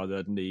about how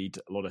they'd need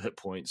a lot of hit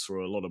points or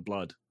a lot of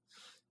blood,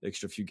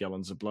 extra few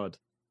gallons of blood.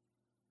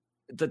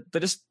 They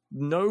just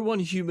no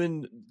one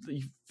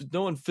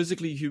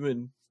physically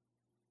human.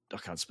 I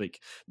can't speak.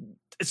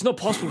 It's not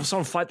possible for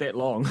someone to fight that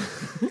long.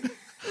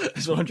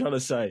 That's what I'm trying to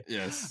say.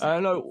 Yes. I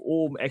know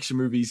all action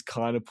movies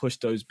kind of push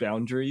those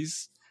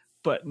boundaries,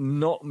 but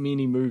not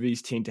many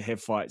movies tend to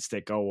have fights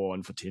that go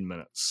on for 10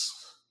 minutes.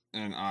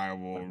 And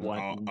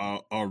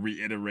I'll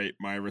reiterate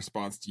my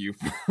response to you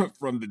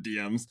from the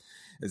DMs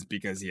is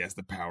because he has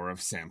the power of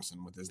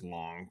Samson with his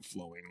long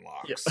flowing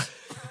locks.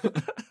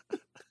 Yep.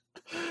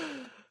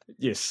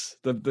 Yes,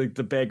 the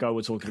bad guy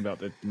we're talking about,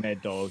 the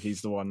Mad Dog,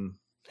 he's the one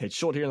had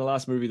short hair in the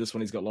last movie. This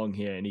one he's got long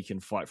hair and he can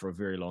fight for a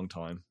very long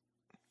time.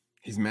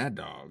 He's Mad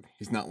Dog.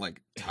 He's not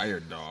like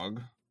Tired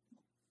Dog.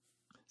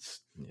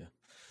 Yeah.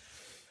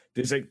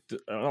 There's an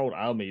old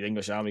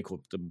English army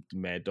called the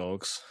Mad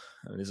Dogs.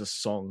 And there's a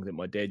song that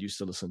my dad used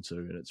to listen to,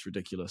 and it's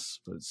ridiculous,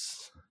 but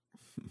it's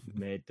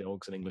Mad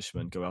Dogs and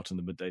Englishmen go out in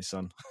the midday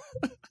sun.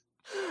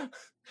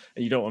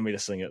 And you don't want me to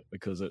sing it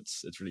because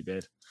it's really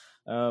bad.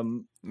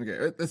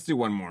 Okay, let's do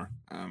one more.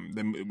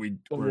 Then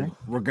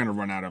we're gonna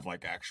run out of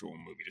like actual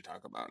movie to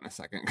talk about in a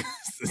second.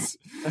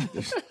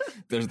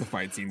 There's the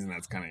fight scenes, and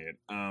that's kind of it.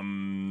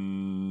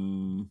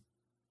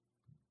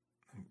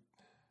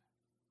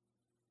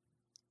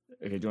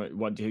 Okay, do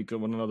you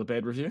want another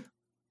bad review?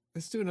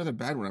 Let's do another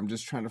bad one. I'm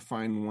just trying to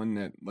find one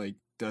that like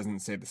doesn't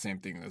say the same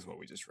thing as what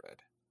we just read.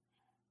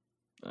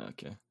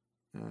 Okay.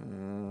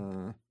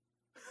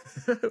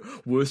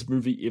 Worst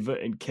movie ever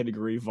in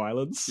category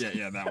violence.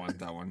 Yeah,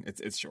 that one.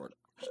 It's short.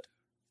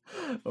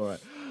 All right.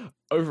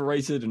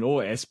 Overrated in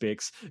all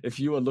aspects.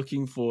 If you are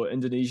looking for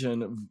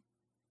Indonesian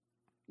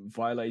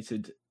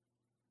violated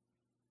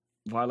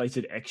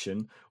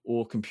action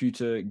or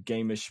computer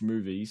game-ish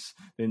movies,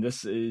 then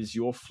this is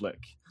your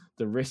flick.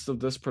 The rest of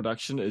this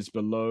production is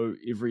below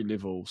every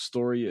level.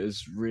 Story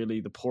is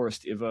really the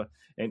poorest ever,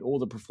 and all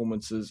the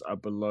performances are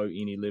below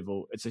any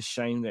level. It's a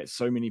shame that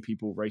so many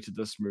people rated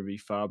this movie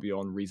far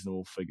beyond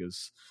reasonable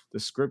figures. The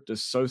script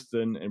is so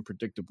thin and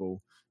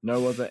predictable.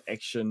 No other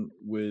action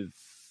with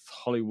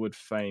Hollywood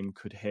fame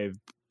could have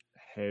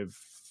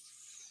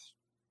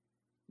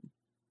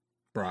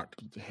brought.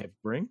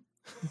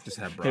 Just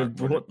have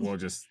brought. We'll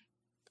just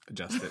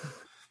adjust it.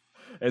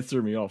 It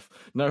threw me off.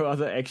 No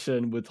other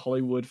action with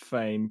Hollywood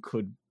fame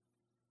could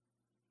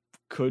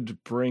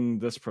bring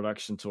this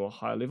production to a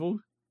high level.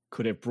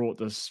 Could have brought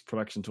this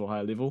production to a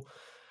higher level.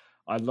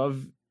 I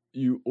love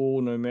you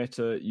all, no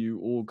matter you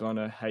all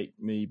gonna hate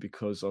me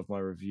because of my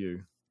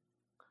review.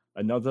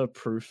 Another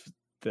proof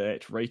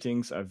that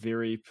ratings are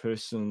very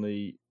personal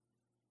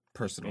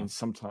and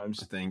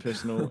sometimes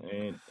personal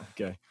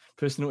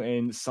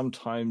and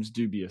sometimes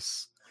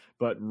dubious.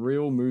 But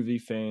real movie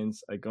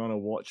fans are gonna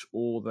watch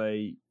all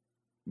they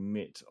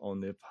met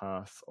on their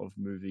path of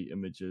movie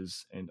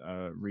images and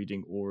are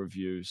reading all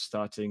reviews,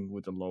 starting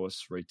with the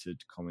lowest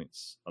rated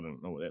comments. I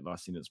don't know what that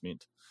last sentence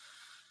meant.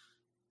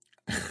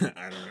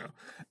 I don't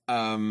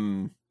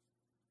know.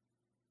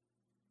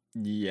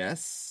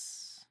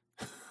 Yes.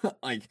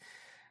 Like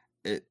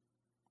it's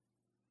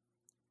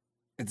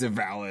a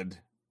valid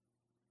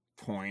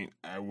point.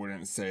 I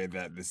wouldn't say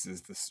that this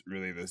is this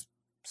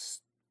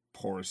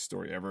poorest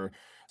story ever.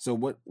 So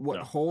what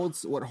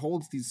holds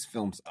these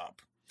films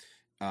up?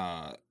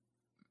 I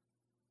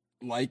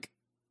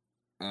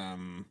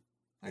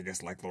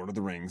guess like Lord of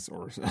the Rings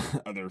or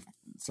other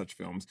such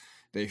films,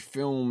 they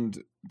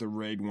filmed the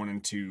Raid 1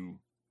 and 2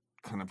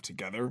 kind of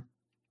together,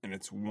 and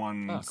it's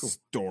one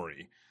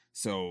story.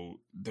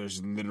 So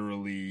there's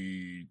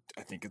literally,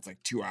 I think it's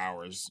like 2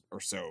 hours or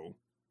so,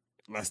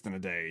 less than a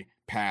day,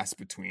 pass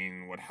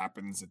between what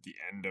happens at the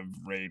end of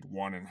Raid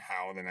 1 and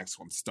how the next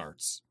one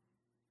starts.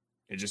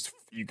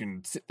 You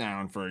can sit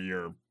down for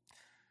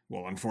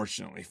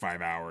unfortunately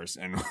 5 hours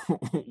and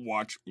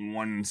watch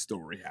one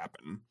story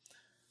happen.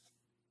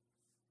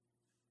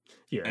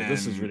 Yeah,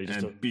 this is really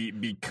just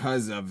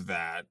because of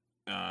that,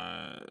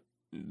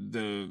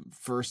 the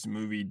first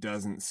movie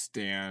doesn't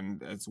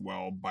stand as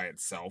well by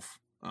itself,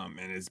 and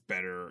is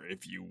better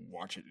if you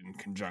watch it in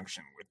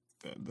conjunction with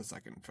the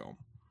second film.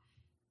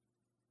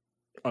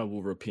 I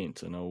will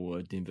repent and I will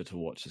endeavor to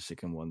watch the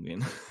second one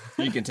then.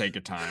 You can take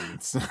your time.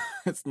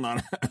 It's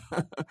not...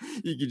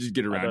 You can just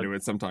get around to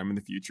it sometime in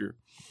the future.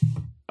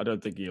 I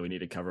don't think we need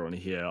to cover on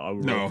here. I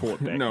will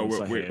report back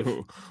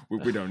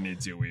we don't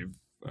need to.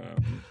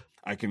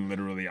 I can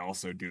literally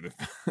also do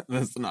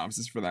the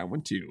synopsis for that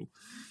one too.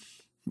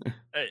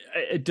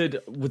 It did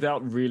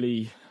without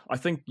really... I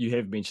think you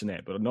have mentioned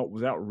that, but not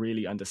without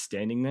really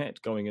understanding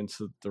that going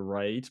into the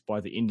raid. By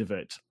the end of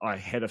it, I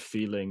had a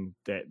feeling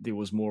that there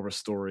was more of a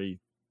story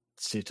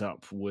set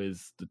up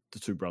with the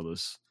two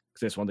brothers.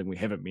 Because that's one thing we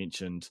haven't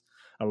mentioned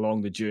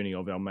along the journey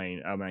of our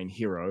main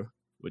hero,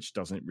 which he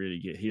doesn't really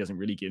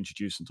get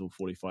introduced until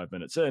 45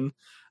 minutes in.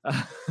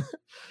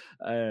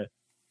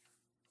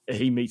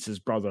 He meets his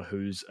brother,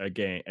 who's a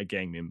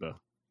gang member.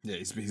 Yeah,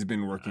 he's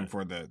been working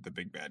for the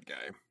big bad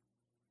guy.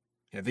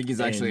 Yeah, I think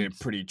he's actually a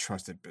pretty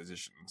trusted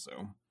position.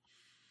 So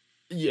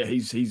yeah,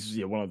 he's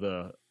one of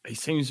the. He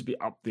seems to be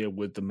up there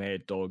with the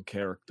Mad Dog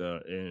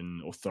character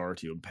in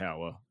authority and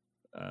power.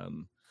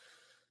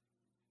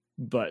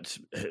 But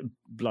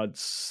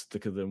blood's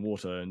thicker than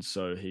water, and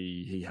so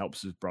he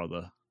helps his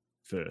brother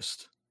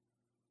first,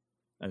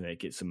 and that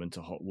gets him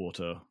into hot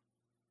water,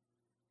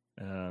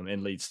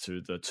 and leads to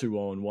the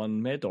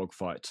 2-on-1 Mad Dog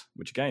fight,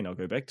 which again I'll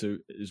go back to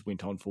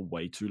went on for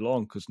way too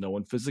long because no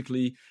one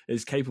physically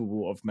is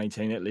capable of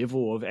maintaining that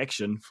level of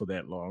action for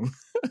that long.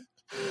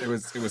 It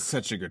was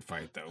such a good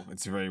fight though.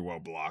 It's very well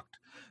blocked.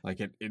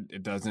 Like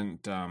it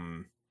doesn't.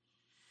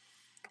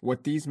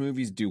 What these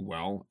movies do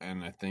well,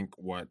 and I think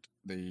what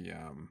the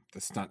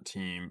stunt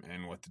team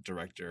and what the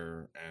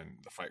director and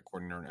the fight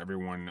coordinator and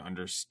everyone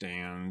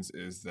understands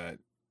is that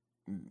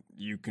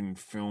you can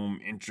film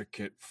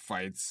intricate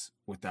fights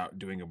without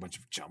doing a bunch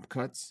of jump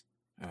cuts,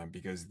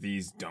 because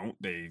these don't.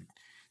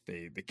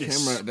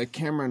 The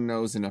camera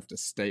knows enough to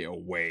stay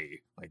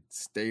away, like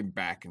stay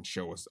back and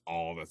show us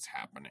all that's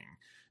happening.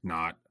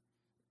 Not,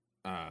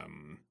 I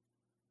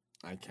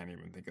can't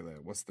even think of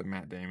that. What's the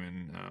Matt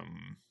Damon?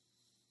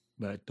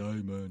 Matt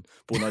Damon,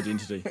 Bourne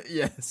Identity.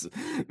 Yes,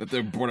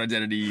 the Bourne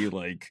Identity,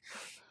 like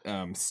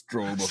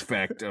strobe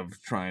effect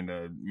of trying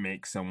to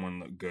make someone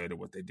look good at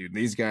what they do.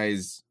 These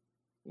guys,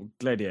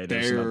 Gladiator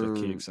is another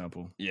key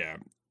example. Yeah,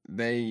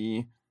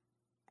 they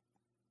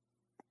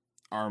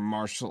are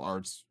martial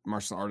artists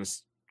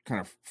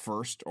kind of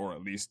first, or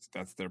at least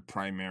that's their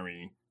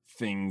primary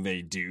thing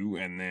they do,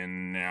 and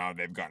then now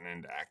they've gotten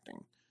into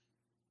acting.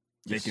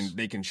 Yes.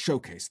 They can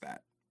showcase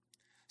that.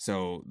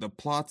 So the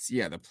plots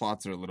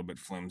are a little bit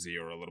flimsy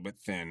or a little bit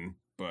thin,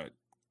 but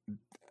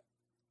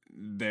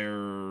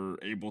they're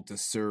able to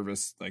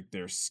service like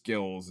their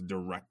skills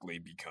directly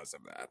because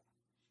of that.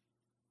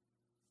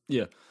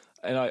 Yeah,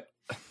 and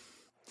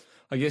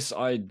I guess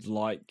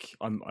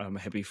I'm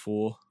happy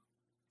for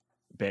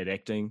bad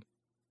acting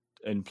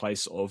in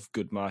place of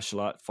good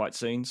martial art fight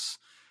scenes.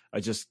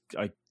 It just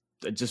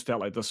felt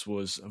like this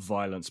was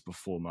violence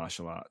before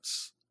martial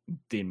arts,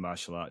 then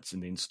martial arts,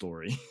 and then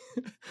story.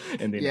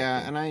 And then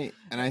acting.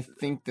 and I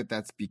think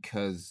that's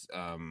because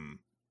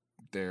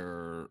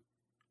they're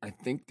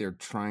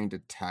trying to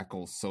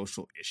tackle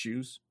social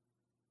issues.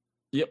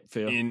 Yep,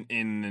 fair.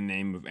 In the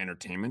name of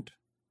entertainment.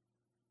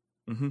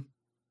 Mm-hmm.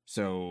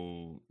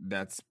 So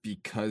that's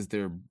because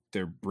they're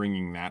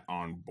bringing that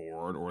on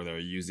board, or they're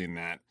using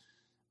that.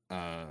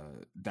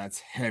 That's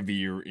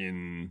heavier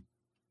in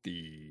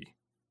the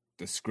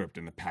script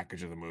and the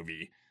package of the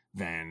movie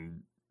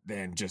than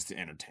just the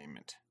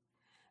entertainment.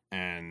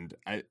 And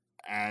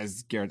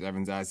as Gareth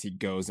Evans, as he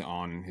goes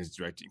on in his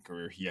directing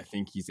career, I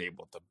think he's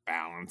able to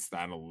balance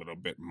that a little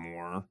bit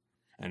more,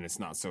 and it's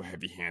not so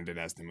heavy-handed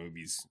as the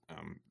movies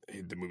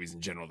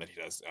in general that he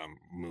does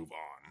move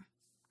on.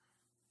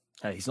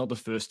 Hey, he's not the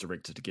first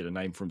director to get a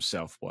name for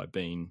himself by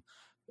being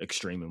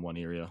extreme in one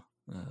area.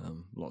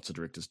 Lots of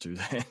directors do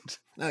that.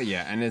 Oh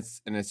yeah, and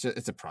it's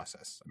a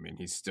process. I mean,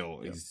 he's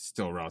still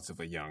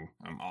relatively young.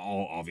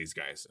 All these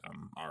guys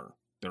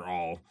they're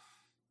all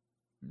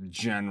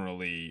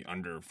generally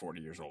under 40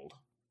 years old.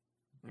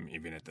 I mean,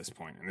 even at this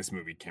point, and this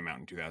movie came out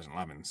in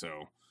 2011,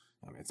 so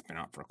it's been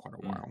out for quite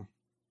a while.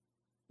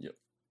 Yep.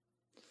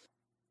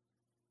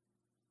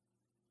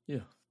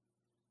 Yeah.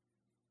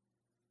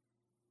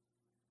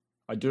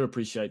 I do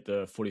appreciate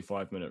the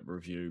 45-minute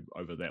review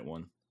over that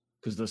one,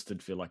 because this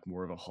did feel like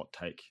more of a hot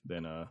take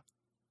than a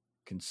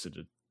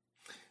considered.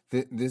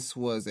 This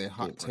was a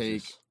hot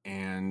take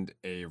and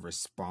a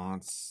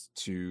response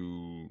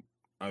to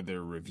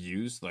other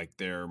reviews. Like,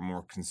 they're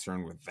more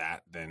concerned with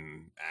that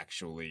than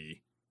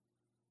actually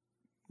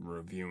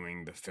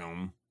reviewing the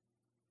film.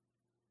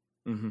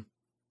 Mm-hmm.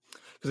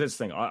 Because that's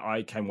the thing.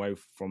 I came away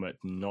from it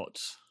not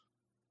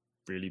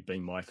really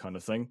being my kind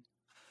of thing.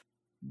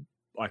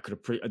 I could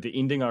the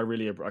ending. I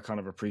kind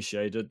of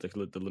appreciated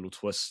the little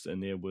twist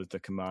in there with the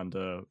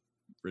commander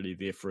really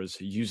there for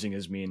using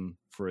his men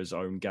for his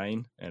own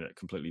gain, and it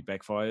completely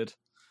backfired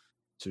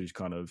to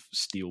kind of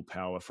steal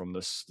power from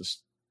this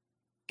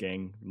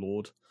gang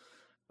lord.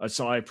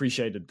 So I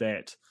appreciated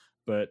that,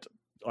 but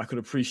I could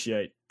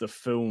appreciate the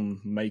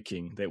film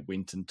making that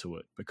went into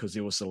it, because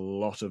there was a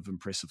lot of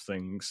impressive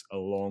things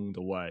along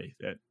the way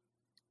that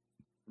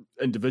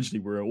individually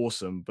were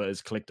awesome, but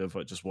as collective,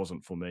 it just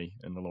wasn't for me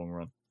in the long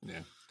run.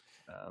 Yeah.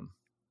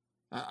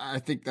 I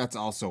think that's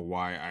also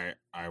why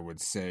I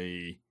would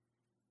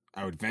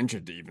venture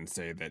to even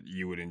say that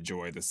you would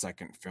enjoy the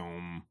second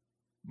film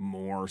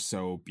more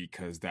so,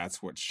 because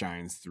that's what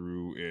shines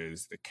through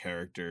is the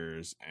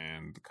characters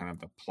and kind of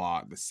the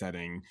plot, the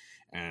setting,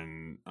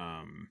 and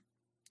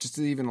just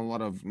even a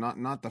lot of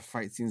not the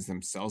fight scenes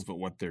themselves, but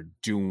what they're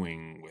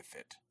doing with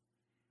it,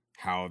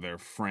 how they're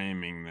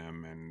framing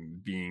them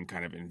and being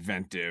kind of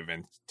inventive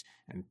and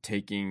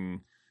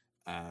taking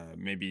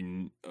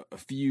maybe a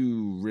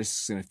few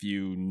risks and a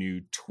few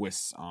new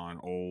twists on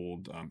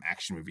old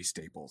action movie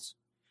staples.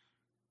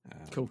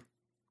 Cool.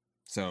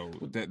 So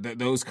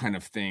those kind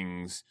of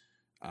things,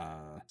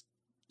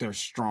 they're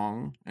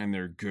strong and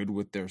they're good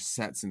with their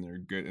sets, and they're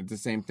good. It's the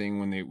same thing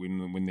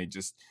when they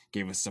just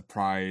gave a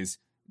surprise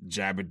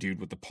jab a dude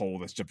with the pole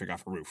that's jumping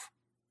off a roof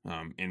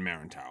in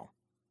Marantau.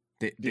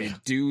 They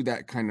do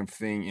that kind of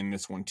thing in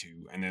this one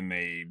too, and then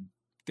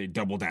they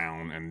double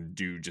down and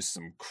do just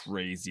some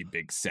crazy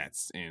big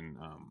sets in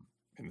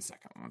the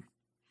second one.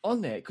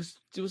 On that, because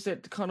there was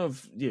that kind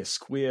of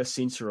square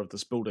center of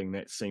this building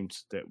that seemed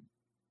that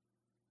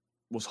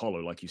was hollow,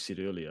 like you said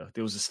earlier.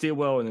 There was a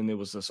stairwell, and then there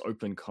was this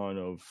open kind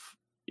of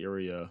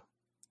area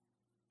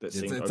that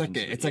seemed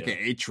it's like an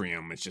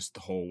atrium. It's just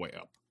the whole way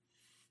up.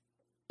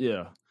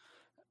 Yeah.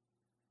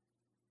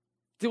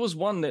 There was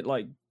one that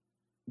like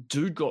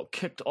dude got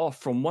kicked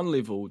off from one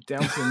level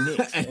down to the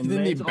next, and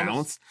then he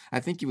bounced. I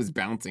think he was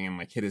bouncing and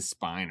like hit his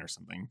spine or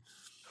something.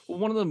 Well,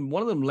 one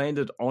of them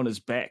landed on his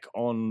back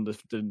on the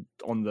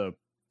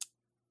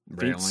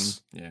railing,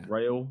 fence,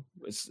 rail.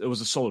 It was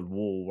a solid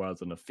wall rather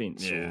than a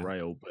fence or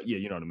rail, but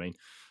you know what I mean.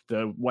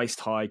 The waist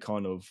high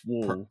kind of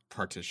wall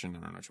partition. I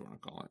don't know what you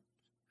want to call it.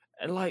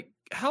 And like,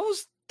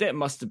 that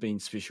must have been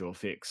special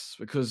effects,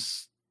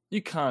 because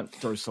you can't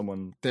throw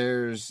someone.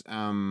 There's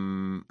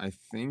I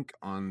think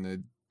on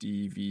the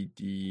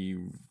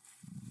DVD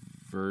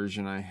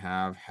version I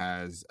have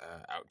has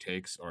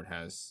outtakes, or it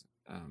has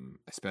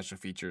special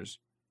features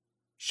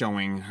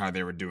showing how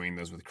they were doing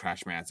those with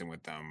crash mats and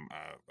with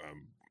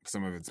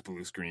some of it's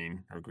blue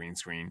screen or green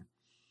screen.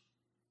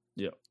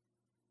 Yeah.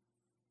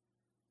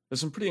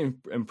 There's some pretty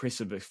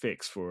impressive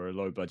effects for a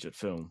low budget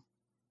film.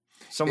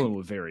 Some of them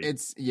were very.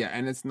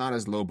 And it's not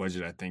as low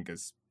budget, I think,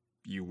 as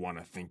you want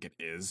to think it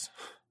is.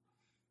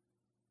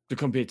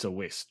 Compared to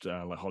West,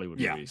 like Hollywood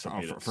movies.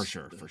 For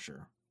sure.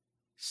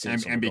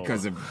 And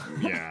because of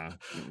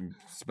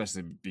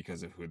especially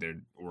because of who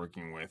they're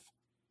working with,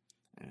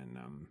 and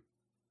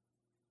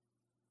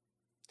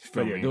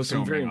there was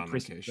some very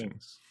impressive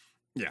things.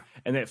 Yeah,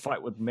 and that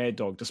fight with Mad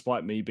Dog,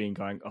 despite me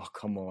going, oh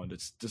come on,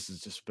 this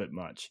is just a bit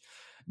much.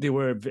 There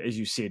were, as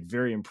you said,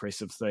 very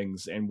impressive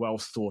things and well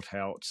thought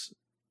out.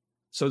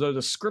 So though the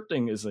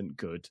scripting isn't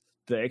good,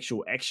 the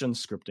actual action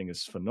scripting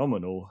is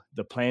phenomenal.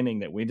 The planning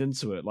that went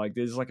into it, like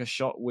there's like a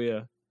shot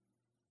where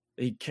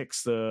he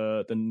kicks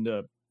the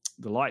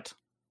light,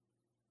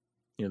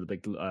 the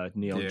big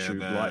neon tube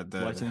light,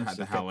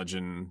 the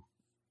halogen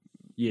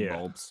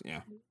bulbs,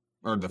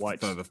 or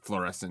the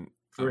fluorescent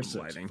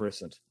lighting.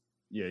 Fluorescent.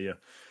 Yeah.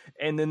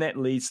 And then that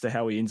leads to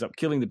how he ends up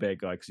killing the bad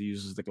guy, because he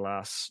uses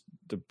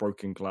the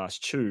broken glass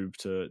tube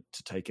to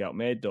take out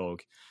Mad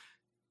Dog.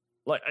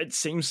 Like, it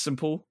seems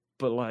simple,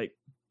 but like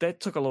that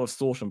took a lot of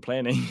thought and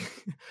planning.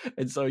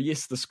 And so,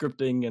 yes, the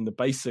scripting and the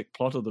basic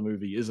plot of the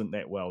movie isn't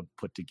that well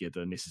put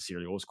together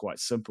necessarily. It was quite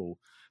simple,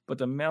 but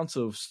the amount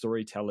of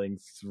storytelling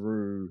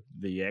through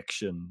the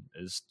action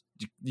is,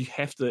 you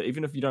have to,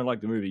 even if you don't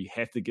like the movie, you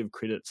have to give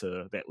credit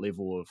to that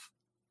level of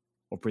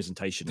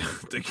presentation,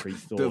 the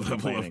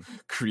level of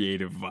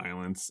creative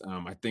violence.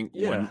 I think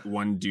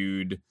one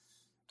dude,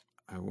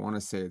 I want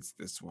to say it's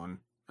this one,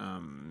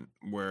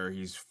 where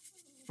he's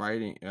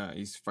fighting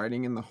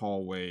in the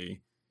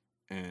hallway,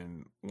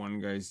 and one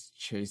guy's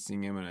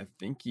chasing him, and I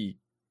think he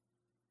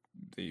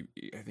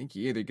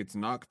either gets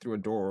knocked through a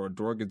door, or a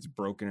door gets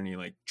broken, and he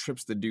like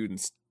trips the dude and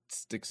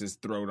sticks his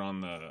throat on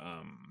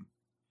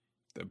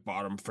the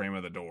bottom frame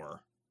of the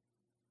door.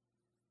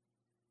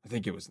 I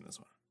think it was in this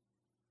one.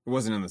 It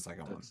wasn't in the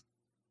second one.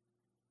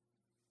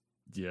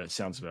 Yeah, it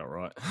sounds about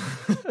right.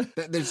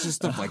 There's just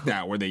stuff like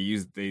that where they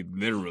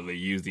literally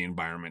use the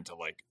environment to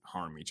like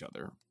harm each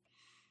other.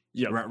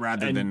 Yeah,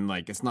 rather than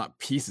like, it's not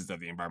pieces of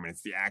the environment;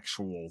 it's the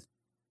actual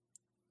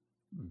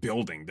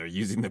building. They're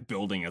using the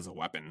building as a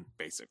weapon,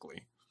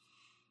 basically.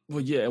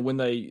 Well, yeah, when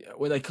they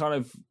kind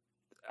of,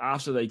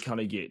 after they kind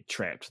of get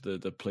trapped,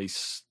 the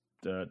police,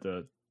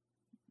 the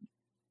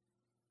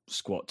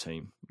SWAT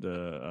team,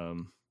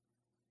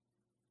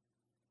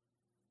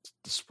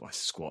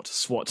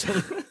 SWAT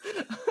team.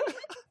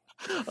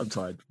 I'm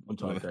tired,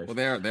 Dave.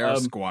 Well, they're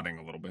squatting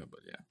a little bit, but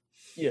yeah.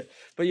 Yeah,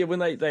 but yeah, when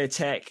they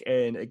attack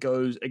and it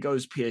goes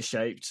pear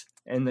shaped,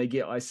 and they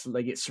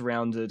get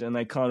surrounded, and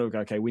they kind of go,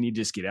 okay, we need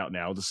to just get out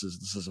now. This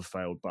is a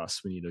failed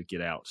bus. We need to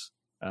get out.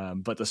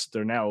 But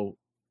they're now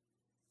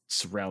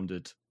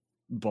surrounded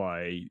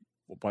by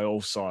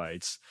all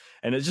sides,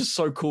 and it's just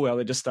so cool how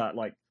they just start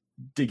like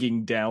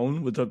digging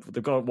down with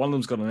they've got, one of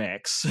them's got an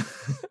axe.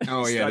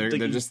 Oh yeah,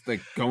 they're just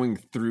like going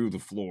through the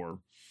floor.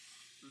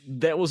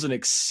 That was an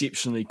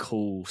exceptionally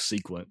cool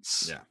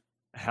sequence. Yeah.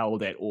 How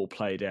that all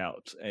played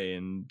out,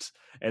 and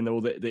all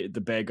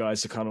the bad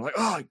guys are kind of like,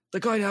 oh, they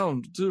go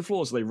down to the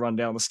floor, so they run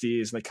down the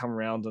stairs and they come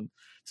around and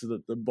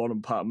to the bottom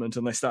apartment,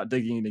 and they start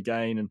digging in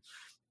again,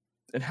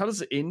 and how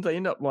does it end? They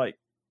end up like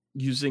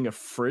using a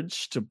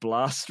fridge to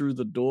blast through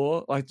the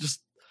door. Like,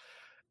 just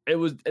that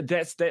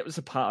was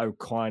the part I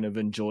kind of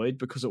enjoyed,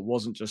 because it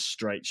wasn't just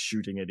straight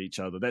shooting at each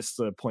other. That's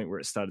the point where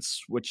it started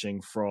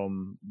switching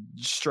from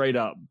straight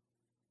up,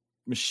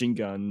 machine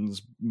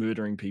guns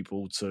murdering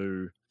people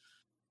to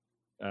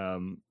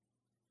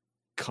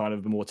kind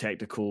of the more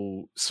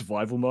tactical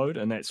survival mode,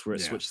 and that's where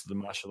it switched to the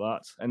martial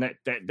arts. And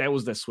that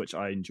was the switch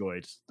I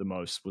enjoyed the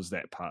most, was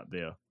that part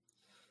there,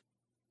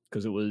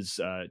 because it was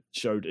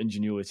showed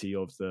ingenuity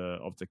of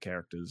the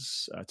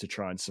characters to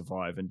try and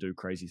survive and do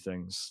crazy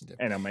things,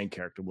 and our main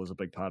character was a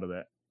big part of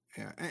that.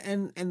 Yeah,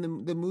 and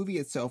the movie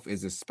itself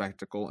is a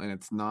spectacle, and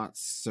it's not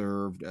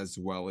served as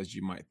well as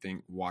you might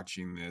think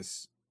watching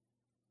this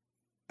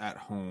at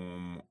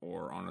home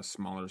or on a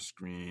smaller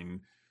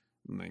screen.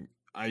 Like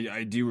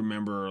I do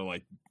remember,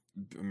 like,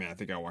 I mean, I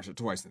think I watched it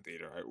twice in the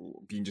theater,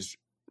 being just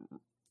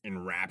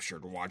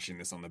enraptured watching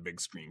this on the big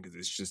screen, because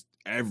it's just,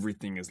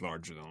 everything is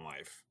larger than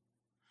life.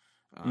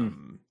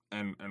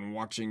 And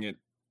watching it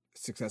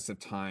successive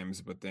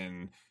times, but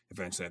then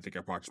eventually I think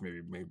I watched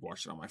maybe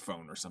watched it on my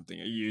phone or something.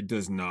 It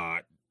does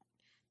not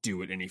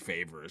do it any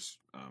favors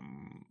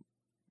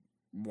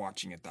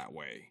watching it that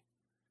way.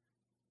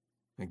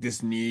 Like,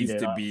 this needs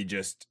to be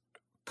just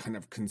kind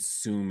of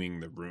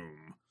consuming the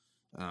room.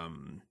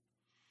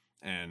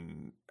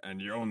 And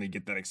you only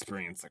get that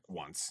experience like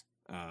once.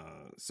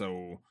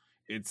 So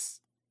it's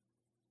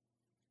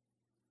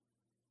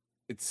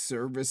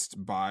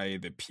serviced by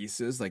the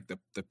pieces, like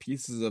the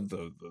pieces of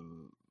the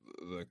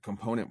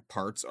component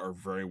parts are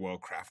very well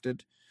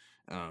crafted.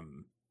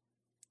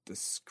 The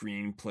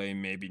screenplay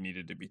maybe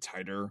needed to be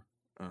tighter,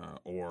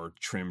 or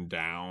trimmed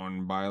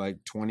down by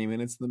like 20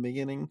 minutes in the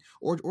beginning,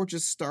 or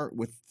just start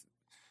with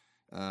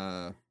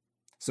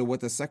so what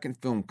the second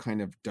film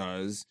kind of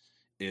does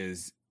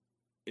is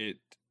it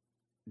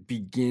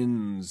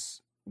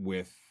begins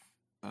with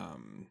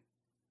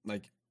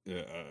like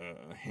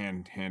a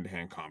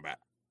hand-to-hand combat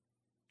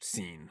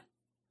scene,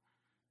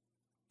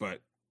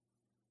 but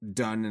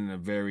done in a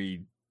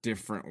very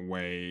different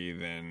way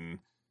than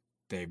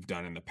they've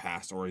done in the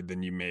past, or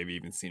than you may have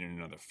even seen in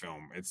another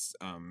film. It's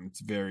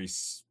very,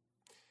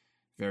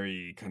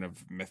 very kind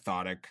of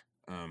methodic,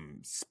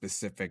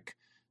 specific,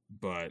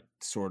 but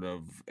sort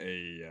of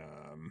a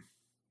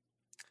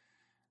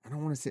I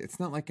don't want to say, it's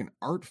not like an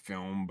art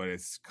film, but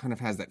it's kind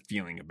of has that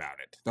feeling about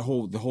it. The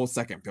whole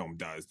second film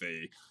does.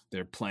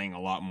 They're playing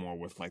a lot more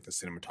with like the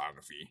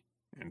cinematography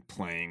and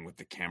playing with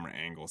the camera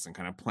angles and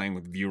kind of playing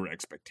with viewer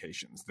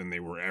expectations than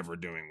they were ever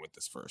doing with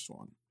this first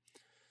one.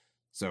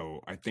 So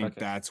I think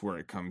that's where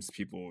it comes.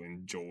 People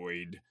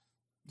enjoyed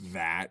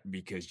that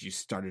because you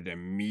started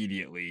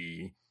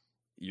immediately,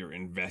 you're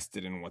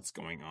invested in what's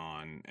going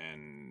on,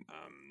 and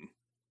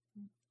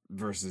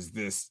versus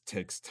this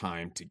takes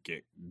time to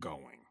get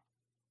going.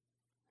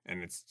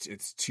 And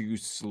it's too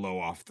slow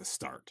off the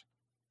start.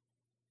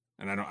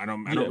 And I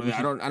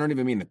don't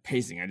even mean the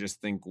pacing. I just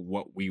think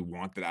what we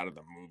wanted out of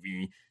the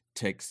movie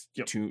takes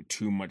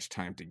too much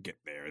time to get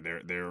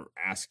there. They're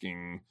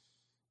asking,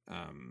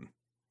 kind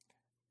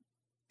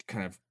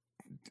of,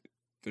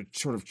 they're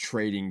sort of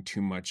trading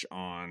too much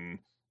on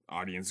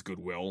audience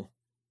goodwill,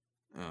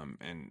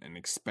 and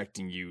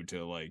expecting you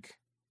to like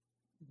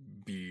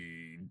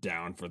be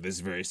down for this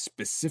very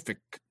specific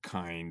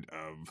kind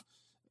of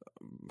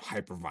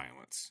hyper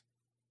violence.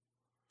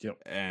 Yep.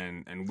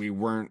 And we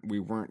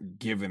weren't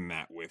given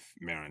that with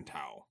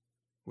Marantau,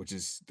 which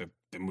is the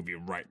movie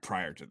right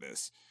prior to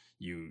this.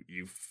 You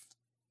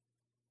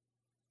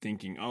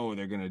thinking, oh,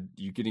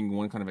 you're getting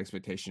one kind of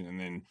expectation, and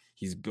then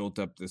he's built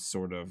up this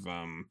sort of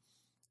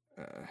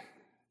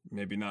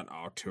maybe not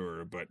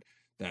auteur, but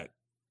that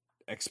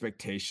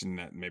expectation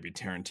that maybe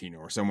Tarantino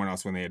or someone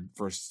else, when they had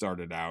first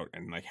started out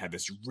and like had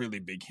this really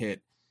big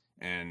hit,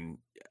 and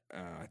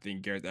I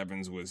think Gareth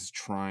Evans was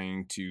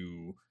trying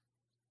to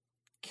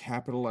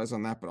capitalize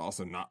on that, but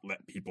also not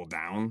let people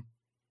down,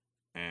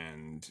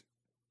 and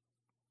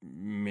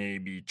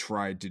maybe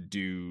tried to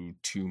do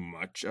too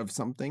much of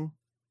something.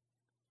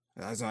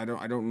 As I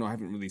don't know, I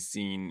haven't really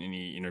seen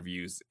any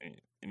interviews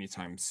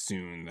anytime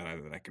soon that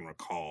I can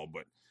recall,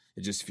 but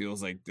it just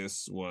feels like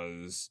this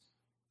was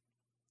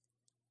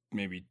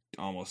maybe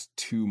almost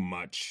too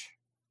much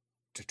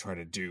to try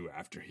to do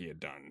after he had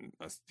done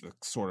the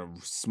sort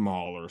of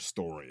smaller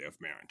story of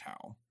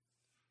Marantau.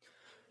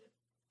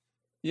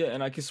 Yeah,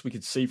 and I guess we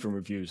could see from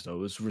reviews, though, it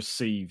was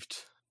received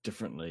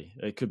differently.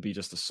 It could be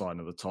just a sign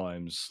of the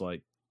times.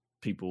 Like,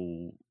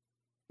 people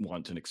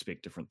want and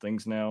expect different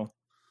things now.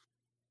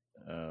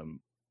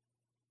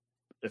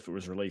 If it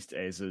was released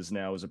as is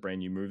now as a brand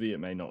new movie, it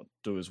may not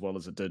do as well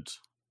as it did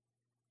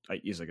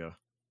 8 years ago.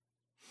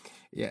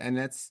 Yeah, and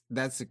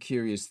that's a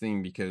curious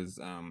thing, because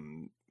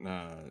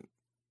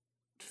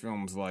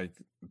films like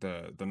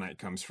the Night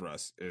Comes for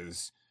Us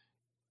is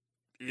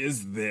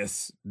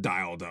this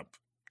dialed up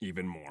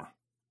even more.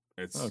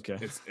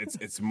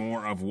 It's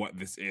more of what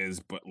this is,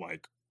 but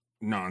like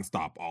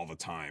nonstop all the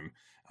time.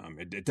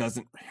 It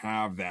doesn't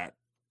have that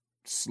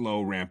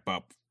slow ramp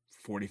up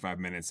 45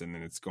 minutes and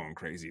then it's going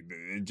crazy.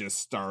 It just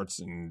starts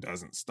and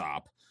doesn't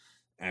stop.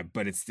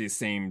 But it's the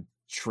same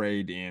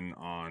trade in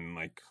on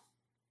like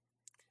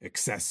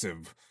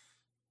excessive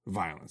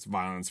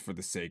violence for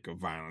the sake of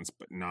violence,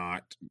 but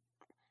not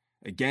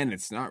again,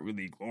 it's not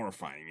really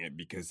glorifying it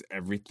because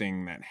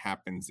everything that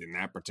happens in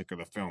that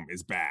particular film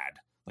is bad.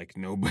 Like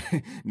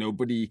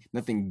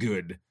nothing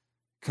good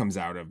comes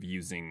out of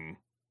using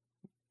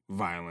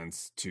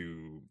violence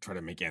to try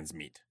to make ends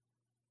meet.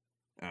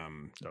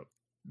 Nope.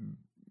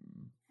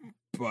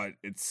 But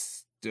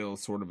it's still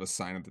sort of a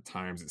sign of the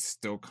times. It's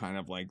still kind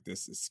of like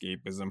this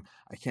escapism.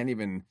 I can't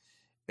even.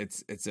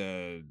 It's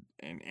an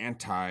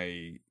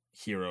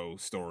anti-hero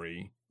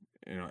story.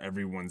 You know,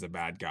 everyone's a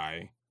bad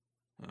guy.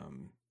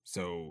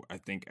 So I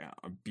think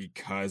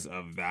because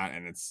of that,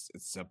 and it's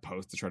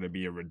supposed to try to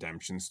be a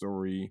redemption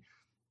story,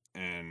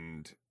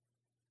 and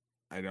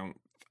I don't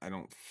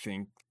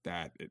think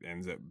that it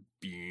ends up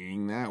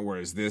being that.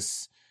 Whereas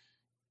this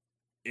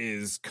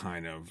is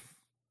kind of,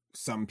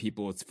 some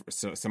people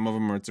some of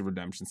them it's a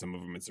redemption, some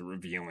of them it's a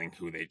revealing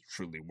who they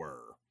truly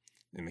were.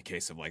 In the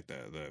case of like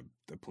the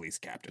police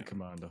captain, the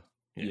commander.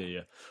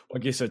 Yeah. Well, I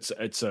guess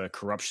it's a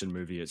corruption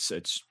movie. It's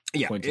it's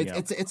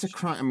a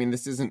crime. I mean,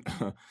 this isn't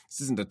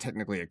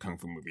technically a kung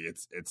fu movie.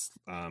 It's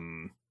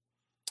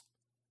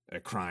a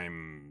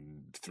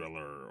crime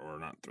thriller, or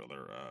not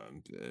thriller,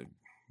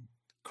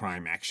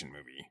 crime action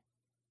movie.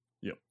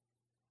 Yep.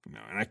 You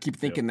know, and I keep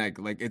thinking that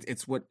like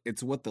it's what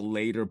the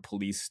later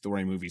police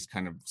story movies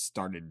kind of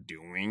started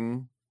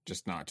doing,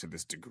 just not to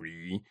this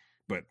degree.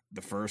 But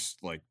the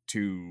first like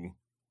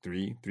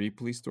three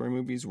police story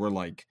movies were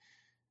like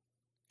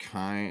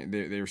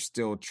they're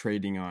still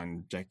trading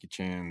on Jackie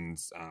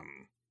Chan's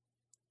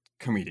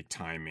comedic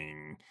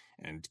timing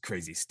and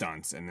crazy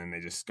stunts, and then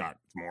they just got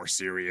more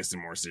serious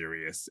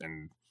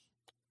and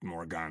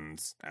more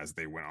guns as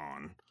they went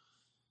on.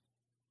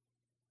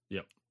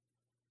 Yep.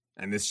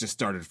 And this just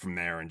started from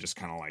there and just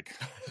kind of like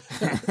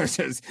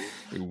just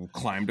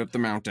climbed up the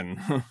mountain.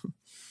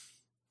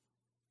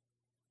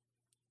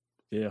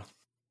 Yeah.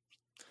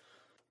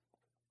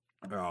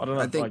 I don't know.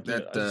 I think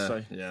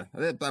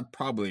that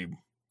probably.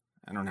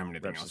 I don't have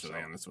anything else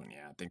really on this one.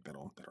 Yeah, I think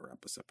that'll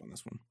wrap us up on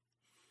this one.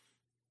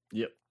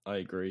 Yep, I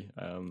agree.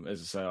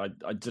 As I say,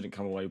 I didn't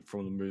come away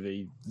from the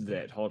movie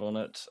that hot on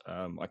it.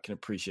 I can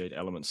appreciate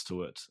elements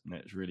to it, and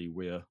that's really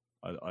where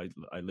I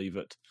leave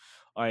it.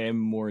 I am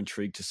more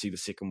intrigued to see the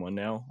second one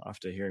now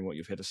after hearing what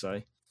you've had to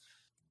say.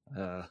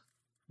 Yeah,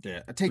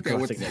 I take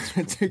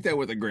that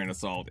with a grain of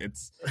salt.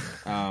 It's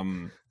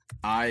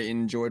I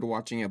enjoyed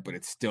watching it, but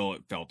it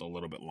felt a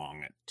little bit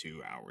long at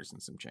 2 hours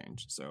and some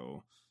change.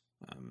 So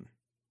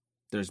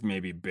there's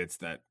maybe bits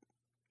that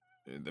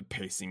the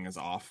pacing is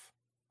off,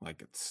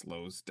 like it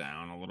slows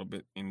down a little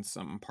bit in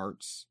some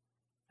parts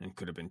and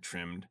could have been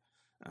trimmed.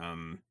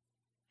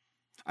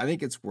 I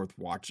think it's worth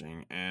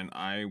watching, and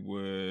I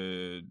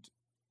would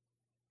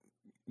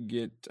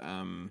get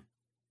a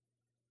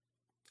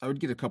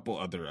couple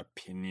other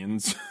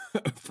opinions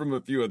from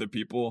a few other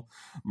people.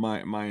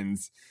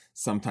 Mine's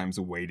sometimes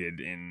weighted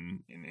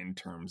in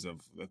terms of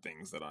the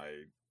things that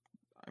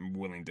I'm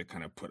willing to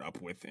kind of put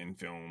up with in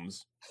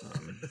films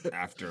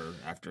after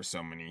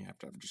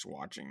just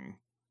watching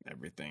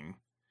everything.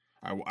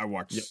 I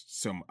watch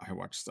I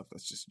watch stuff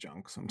that's just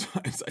junk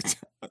sometimes.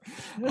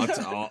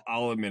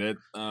 I'll admit it.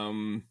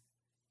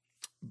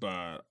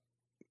 But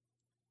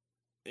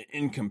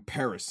in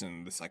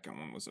comparison, the second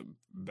one was a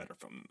better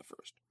film than the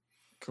first.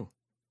 Cool.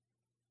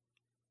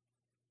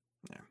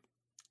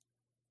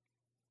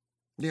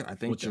 Yeah, I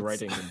think. What's your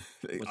rating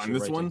on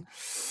this one?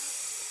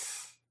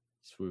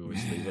 So we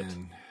always leave it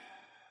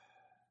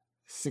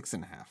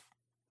 6.5.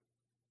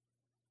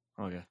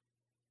 Okay.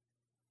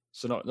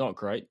 So not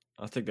great.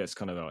 I think that's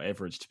kind of our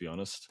average, to be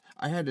honest.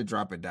 I had to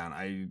drop it down.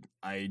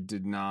 I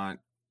did not.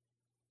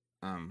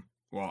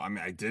 Well, I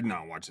mean, I did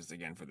not watch this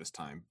again for this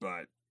time,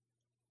 but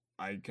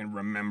I can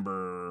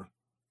remember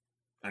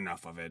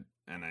enough of it,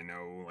 and I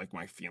know like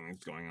my feelings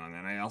going on,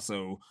 and I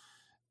also,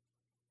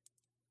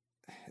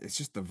 it's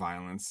just the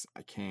violence.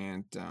 I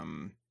can't.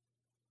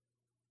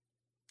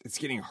 It's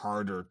getting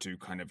harder to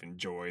kind of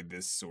enjoy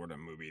this sort of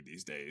movie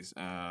these days.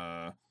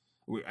 I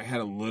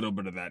had a little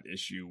bit of that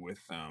issue with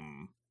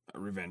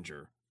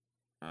Revenger.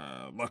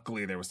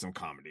 Luckily, there was some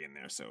comedy in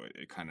there, so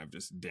it kind of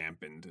just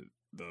dampened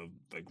the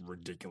like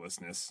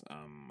ridiculousness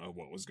of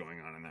what was going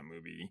on in that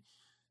movie.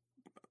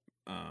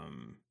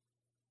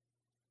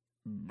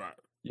 But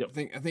yep.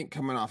 I think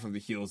coming off of the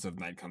heels of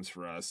Night Comes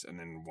For Us and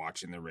then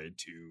watching The Raid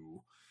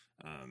 2,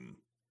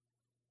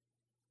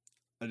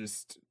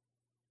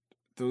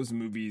 those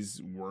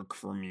movies work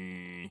for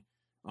me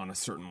on a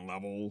certain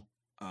level,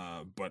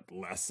 but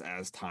less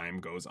as time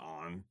goes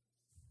on.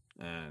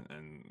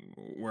 And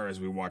whereas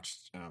we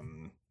watched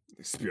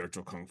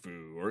spiritual kung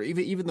fu, or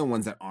even the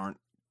ones that aren't,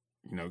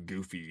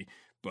 goofy,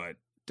 but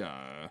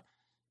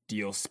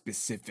deal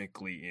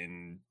specifically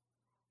in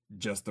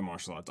just the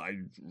martial arts, I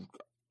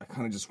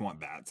kind of just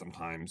want that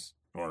sometimes,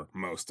 or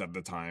most of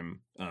the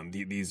time.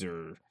 These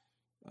are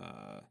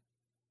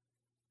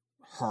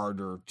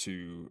harder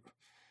to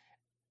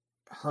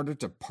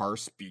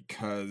parse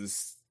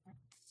because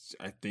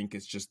I think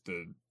it's just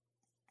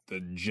the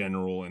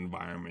general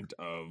environment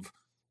of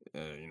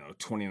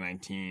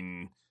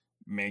 2019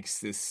 makes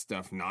this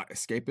stuff not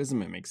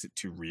escapism. It makes it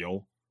too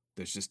real.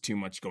 there's just too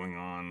much going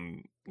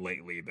on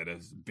lately that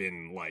has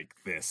been like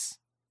this,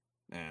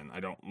 and I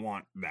don't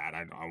want that.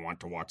 I want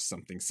to watch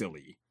something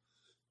silly.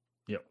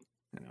 Yep.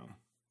 You know.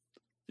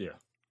 Yeah.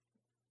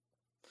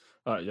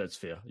 That's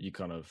fair. You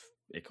kind of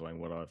echoing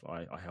what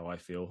how I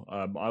feel.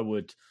 I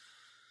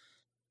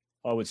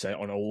would say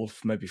on all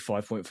maybe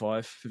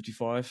 5.5,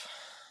 55.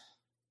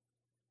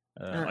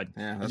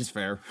 That's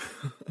fair.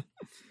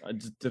 I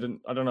just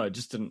didn't. I don't know. It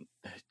just didn't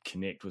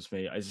connect with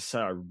me. As I say,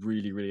 I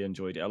really, really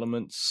enjoyed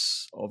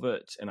elements of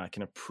it, and I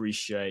can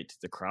appreciate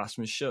the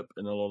craftsmanship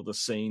in a lot of the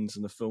scenes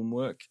and the film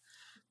work.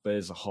 But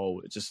as a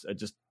whole, it just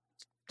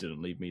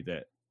didn't leave me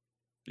that.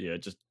 Yeah,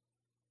 just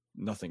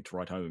nothing to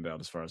write home about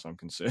as far as I'm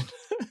concerned.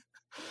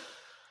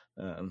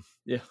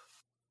 Yeah,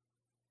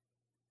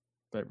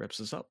 that wraps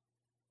us up.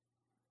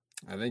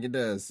 I think it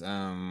does.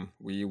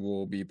 We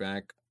will be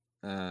back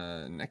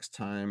next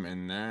time,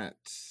 and that,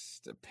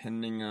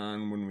 depending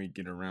on when we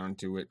get around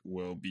to it,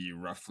 will be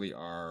roughly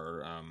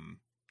our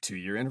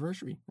 2-year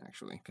anniversary,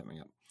 actually, coming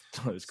up.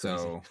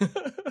 So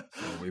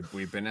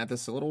we've been at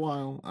this a little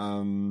while,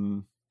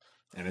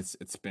 and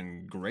it's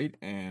been great,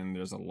 and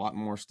there's a lot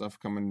more stuff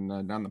coming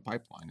down the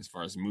pipeline as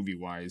far as movie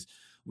wise.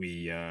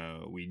 We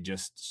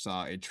just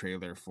saw a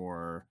trailer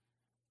for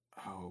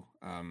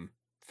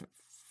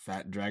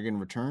Fat Dragon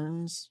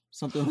Returns,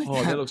 something like that.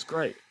 Oh, that looks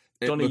great.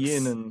 Donnie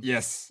Yen and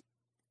yes,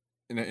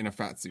 in a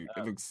fat suit.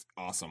 It looks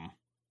awesome.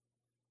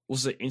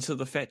 Was it Into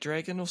the Fat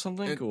Dragon or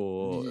something? It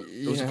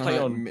was a play play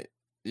on?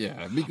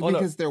 Yeah,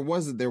 because there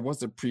was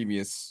a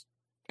previous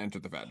Enter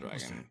the Fat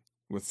Dragon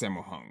with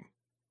Sammo Hung.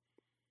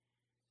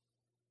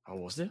 Oh,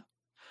 was there?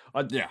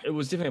 Yeah, it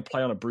was definitely a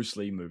play on a Bruce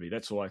Lee movie.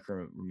 That's all I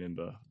can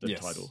remember. The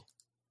title.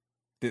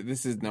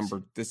 This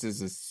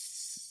is a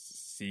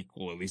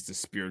sequel, at least a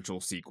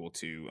spiritual sequel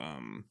to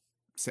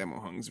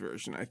Sammo Hung's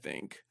version, I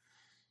think.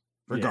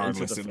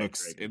 Regardless,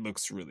 it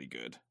looks really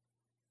good.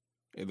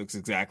 It looks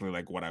exactly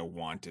like what I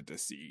wanted to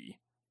see.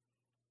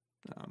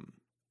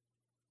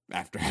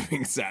 After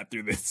having sat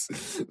through this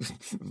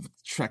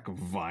trek of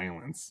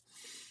violence.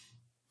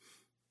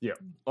 Yeah.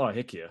 Oh,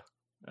 heck yeah.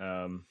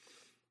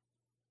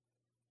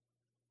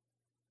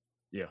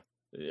 Yeah.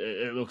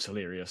 It looks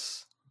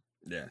hilarious.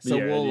 Yeah. So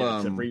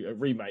it's a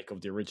remake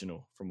of the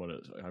original, from what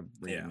I'm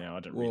reading now. I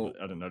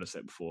didn't notice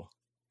that before.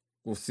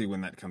 We'll see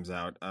when that comes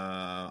out.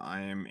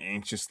 I am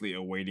anxiously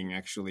awaiting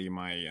actually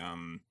my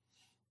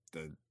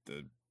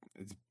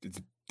it's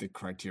the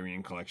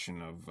Criterion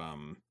collection of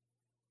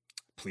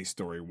Police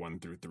Story 1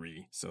 through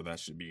 3. So that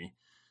should be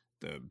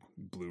the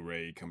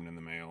Blu-ray coming in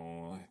the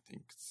mail. I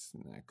think it's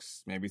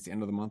maybe it's the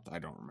end of the month. I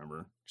don't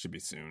remember. Should be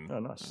soon. Oh,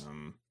 nice.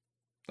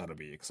 That'll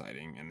be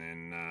exciting. And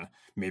then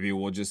maybe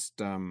we'll just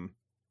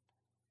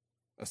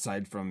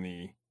aside from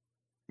the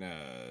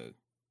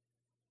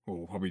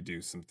we'll probably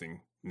do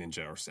something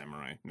ninja or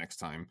samurai next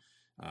time.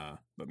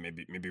 But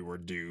maybe we're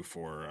due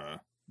for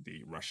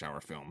the Rush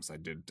Hour films. I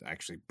did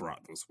actually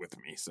brought those with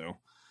me, so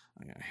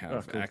I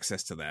have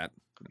access to that,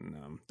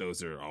 and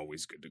those are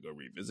always good to go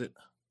revisit.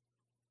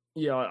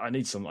 Yeah, I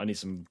need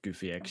some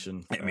goofy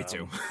action. Yeah, me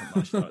too.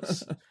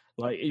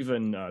 Like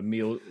even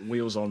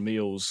Wheels on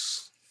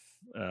Meals,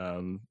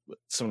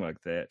 something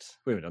like that.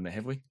 We haven't done that,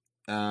 have we?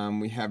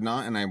 We have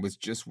not, and I was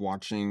just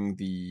watching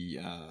the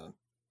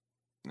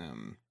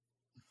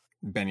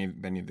Benny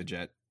the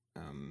Jet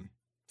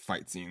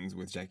fight scenes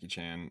with Jackie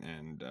Chan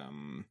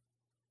and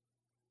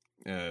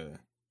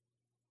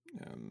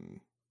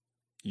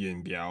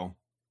Yuen Biao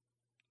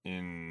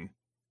in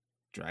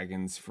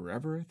Dragons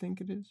Forever, I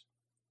think it is.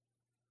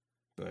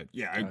 But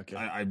yeah,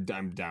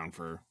 I'm down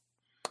for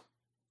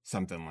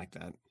something like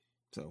that.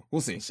 So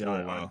we'll see.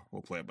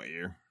 We'll play it by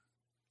ear.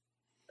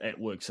 At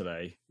work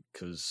today,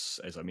 because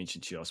as I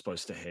mentioned to you, I was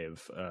supposed to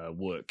have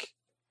work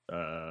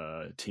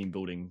team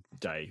building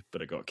day,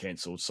 but it got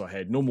cancelled. So I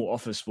had normal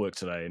office work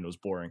today, and it was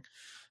boring.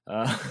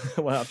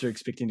 After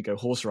expecting to go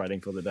horse riding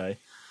for the day.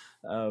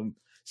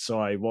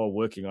 So while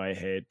working, I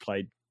had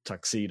played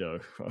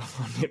Tuxedo on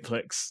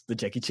Netflix, the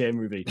Jackie Chan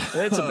movie.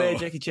 And it's a bad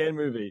Jackie Chan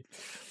movie,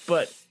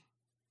 but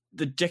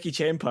the Jackie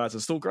Chan parts are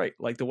still great.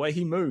 Like the way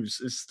he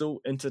moves is still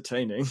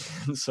entertaining.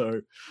 And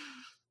so,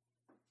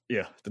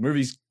 yeah, the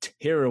movie's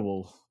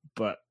terrible,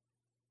 but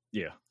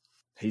yeah,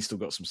 he's still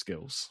got some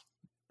skills.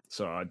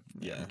 So I'm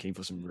keen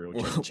for some real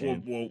Jackie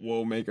Chan.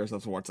 We'll make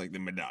ourselves watch like The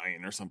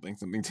Medallion or something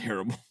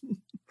terrible.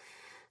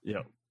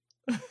 Yeah.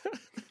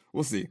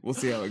 We'll see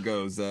how it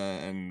goes,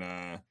 and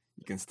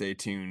you can stay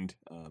tuned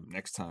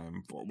next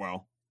time for,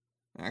 well,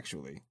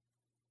 actually,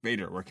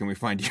 Vader, where can we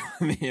find you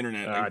on the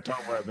internet?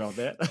 Don't worry about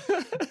that.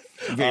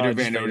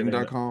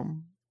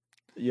 VaderVanOden.com.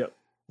 Yep.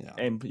 Yeah.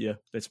 And yeah,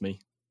 that's me.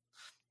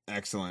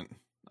 Excellent.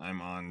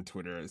 I'm on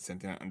Twitter at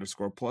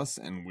Cynthia_plus,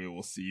 and we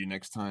will see you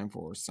next time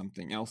for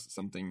something else,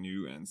 something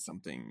new, and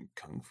something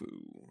kung fu.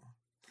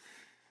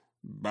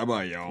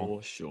 Bye-bye, y'all.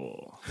 For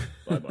sure.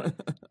 Bye-bye.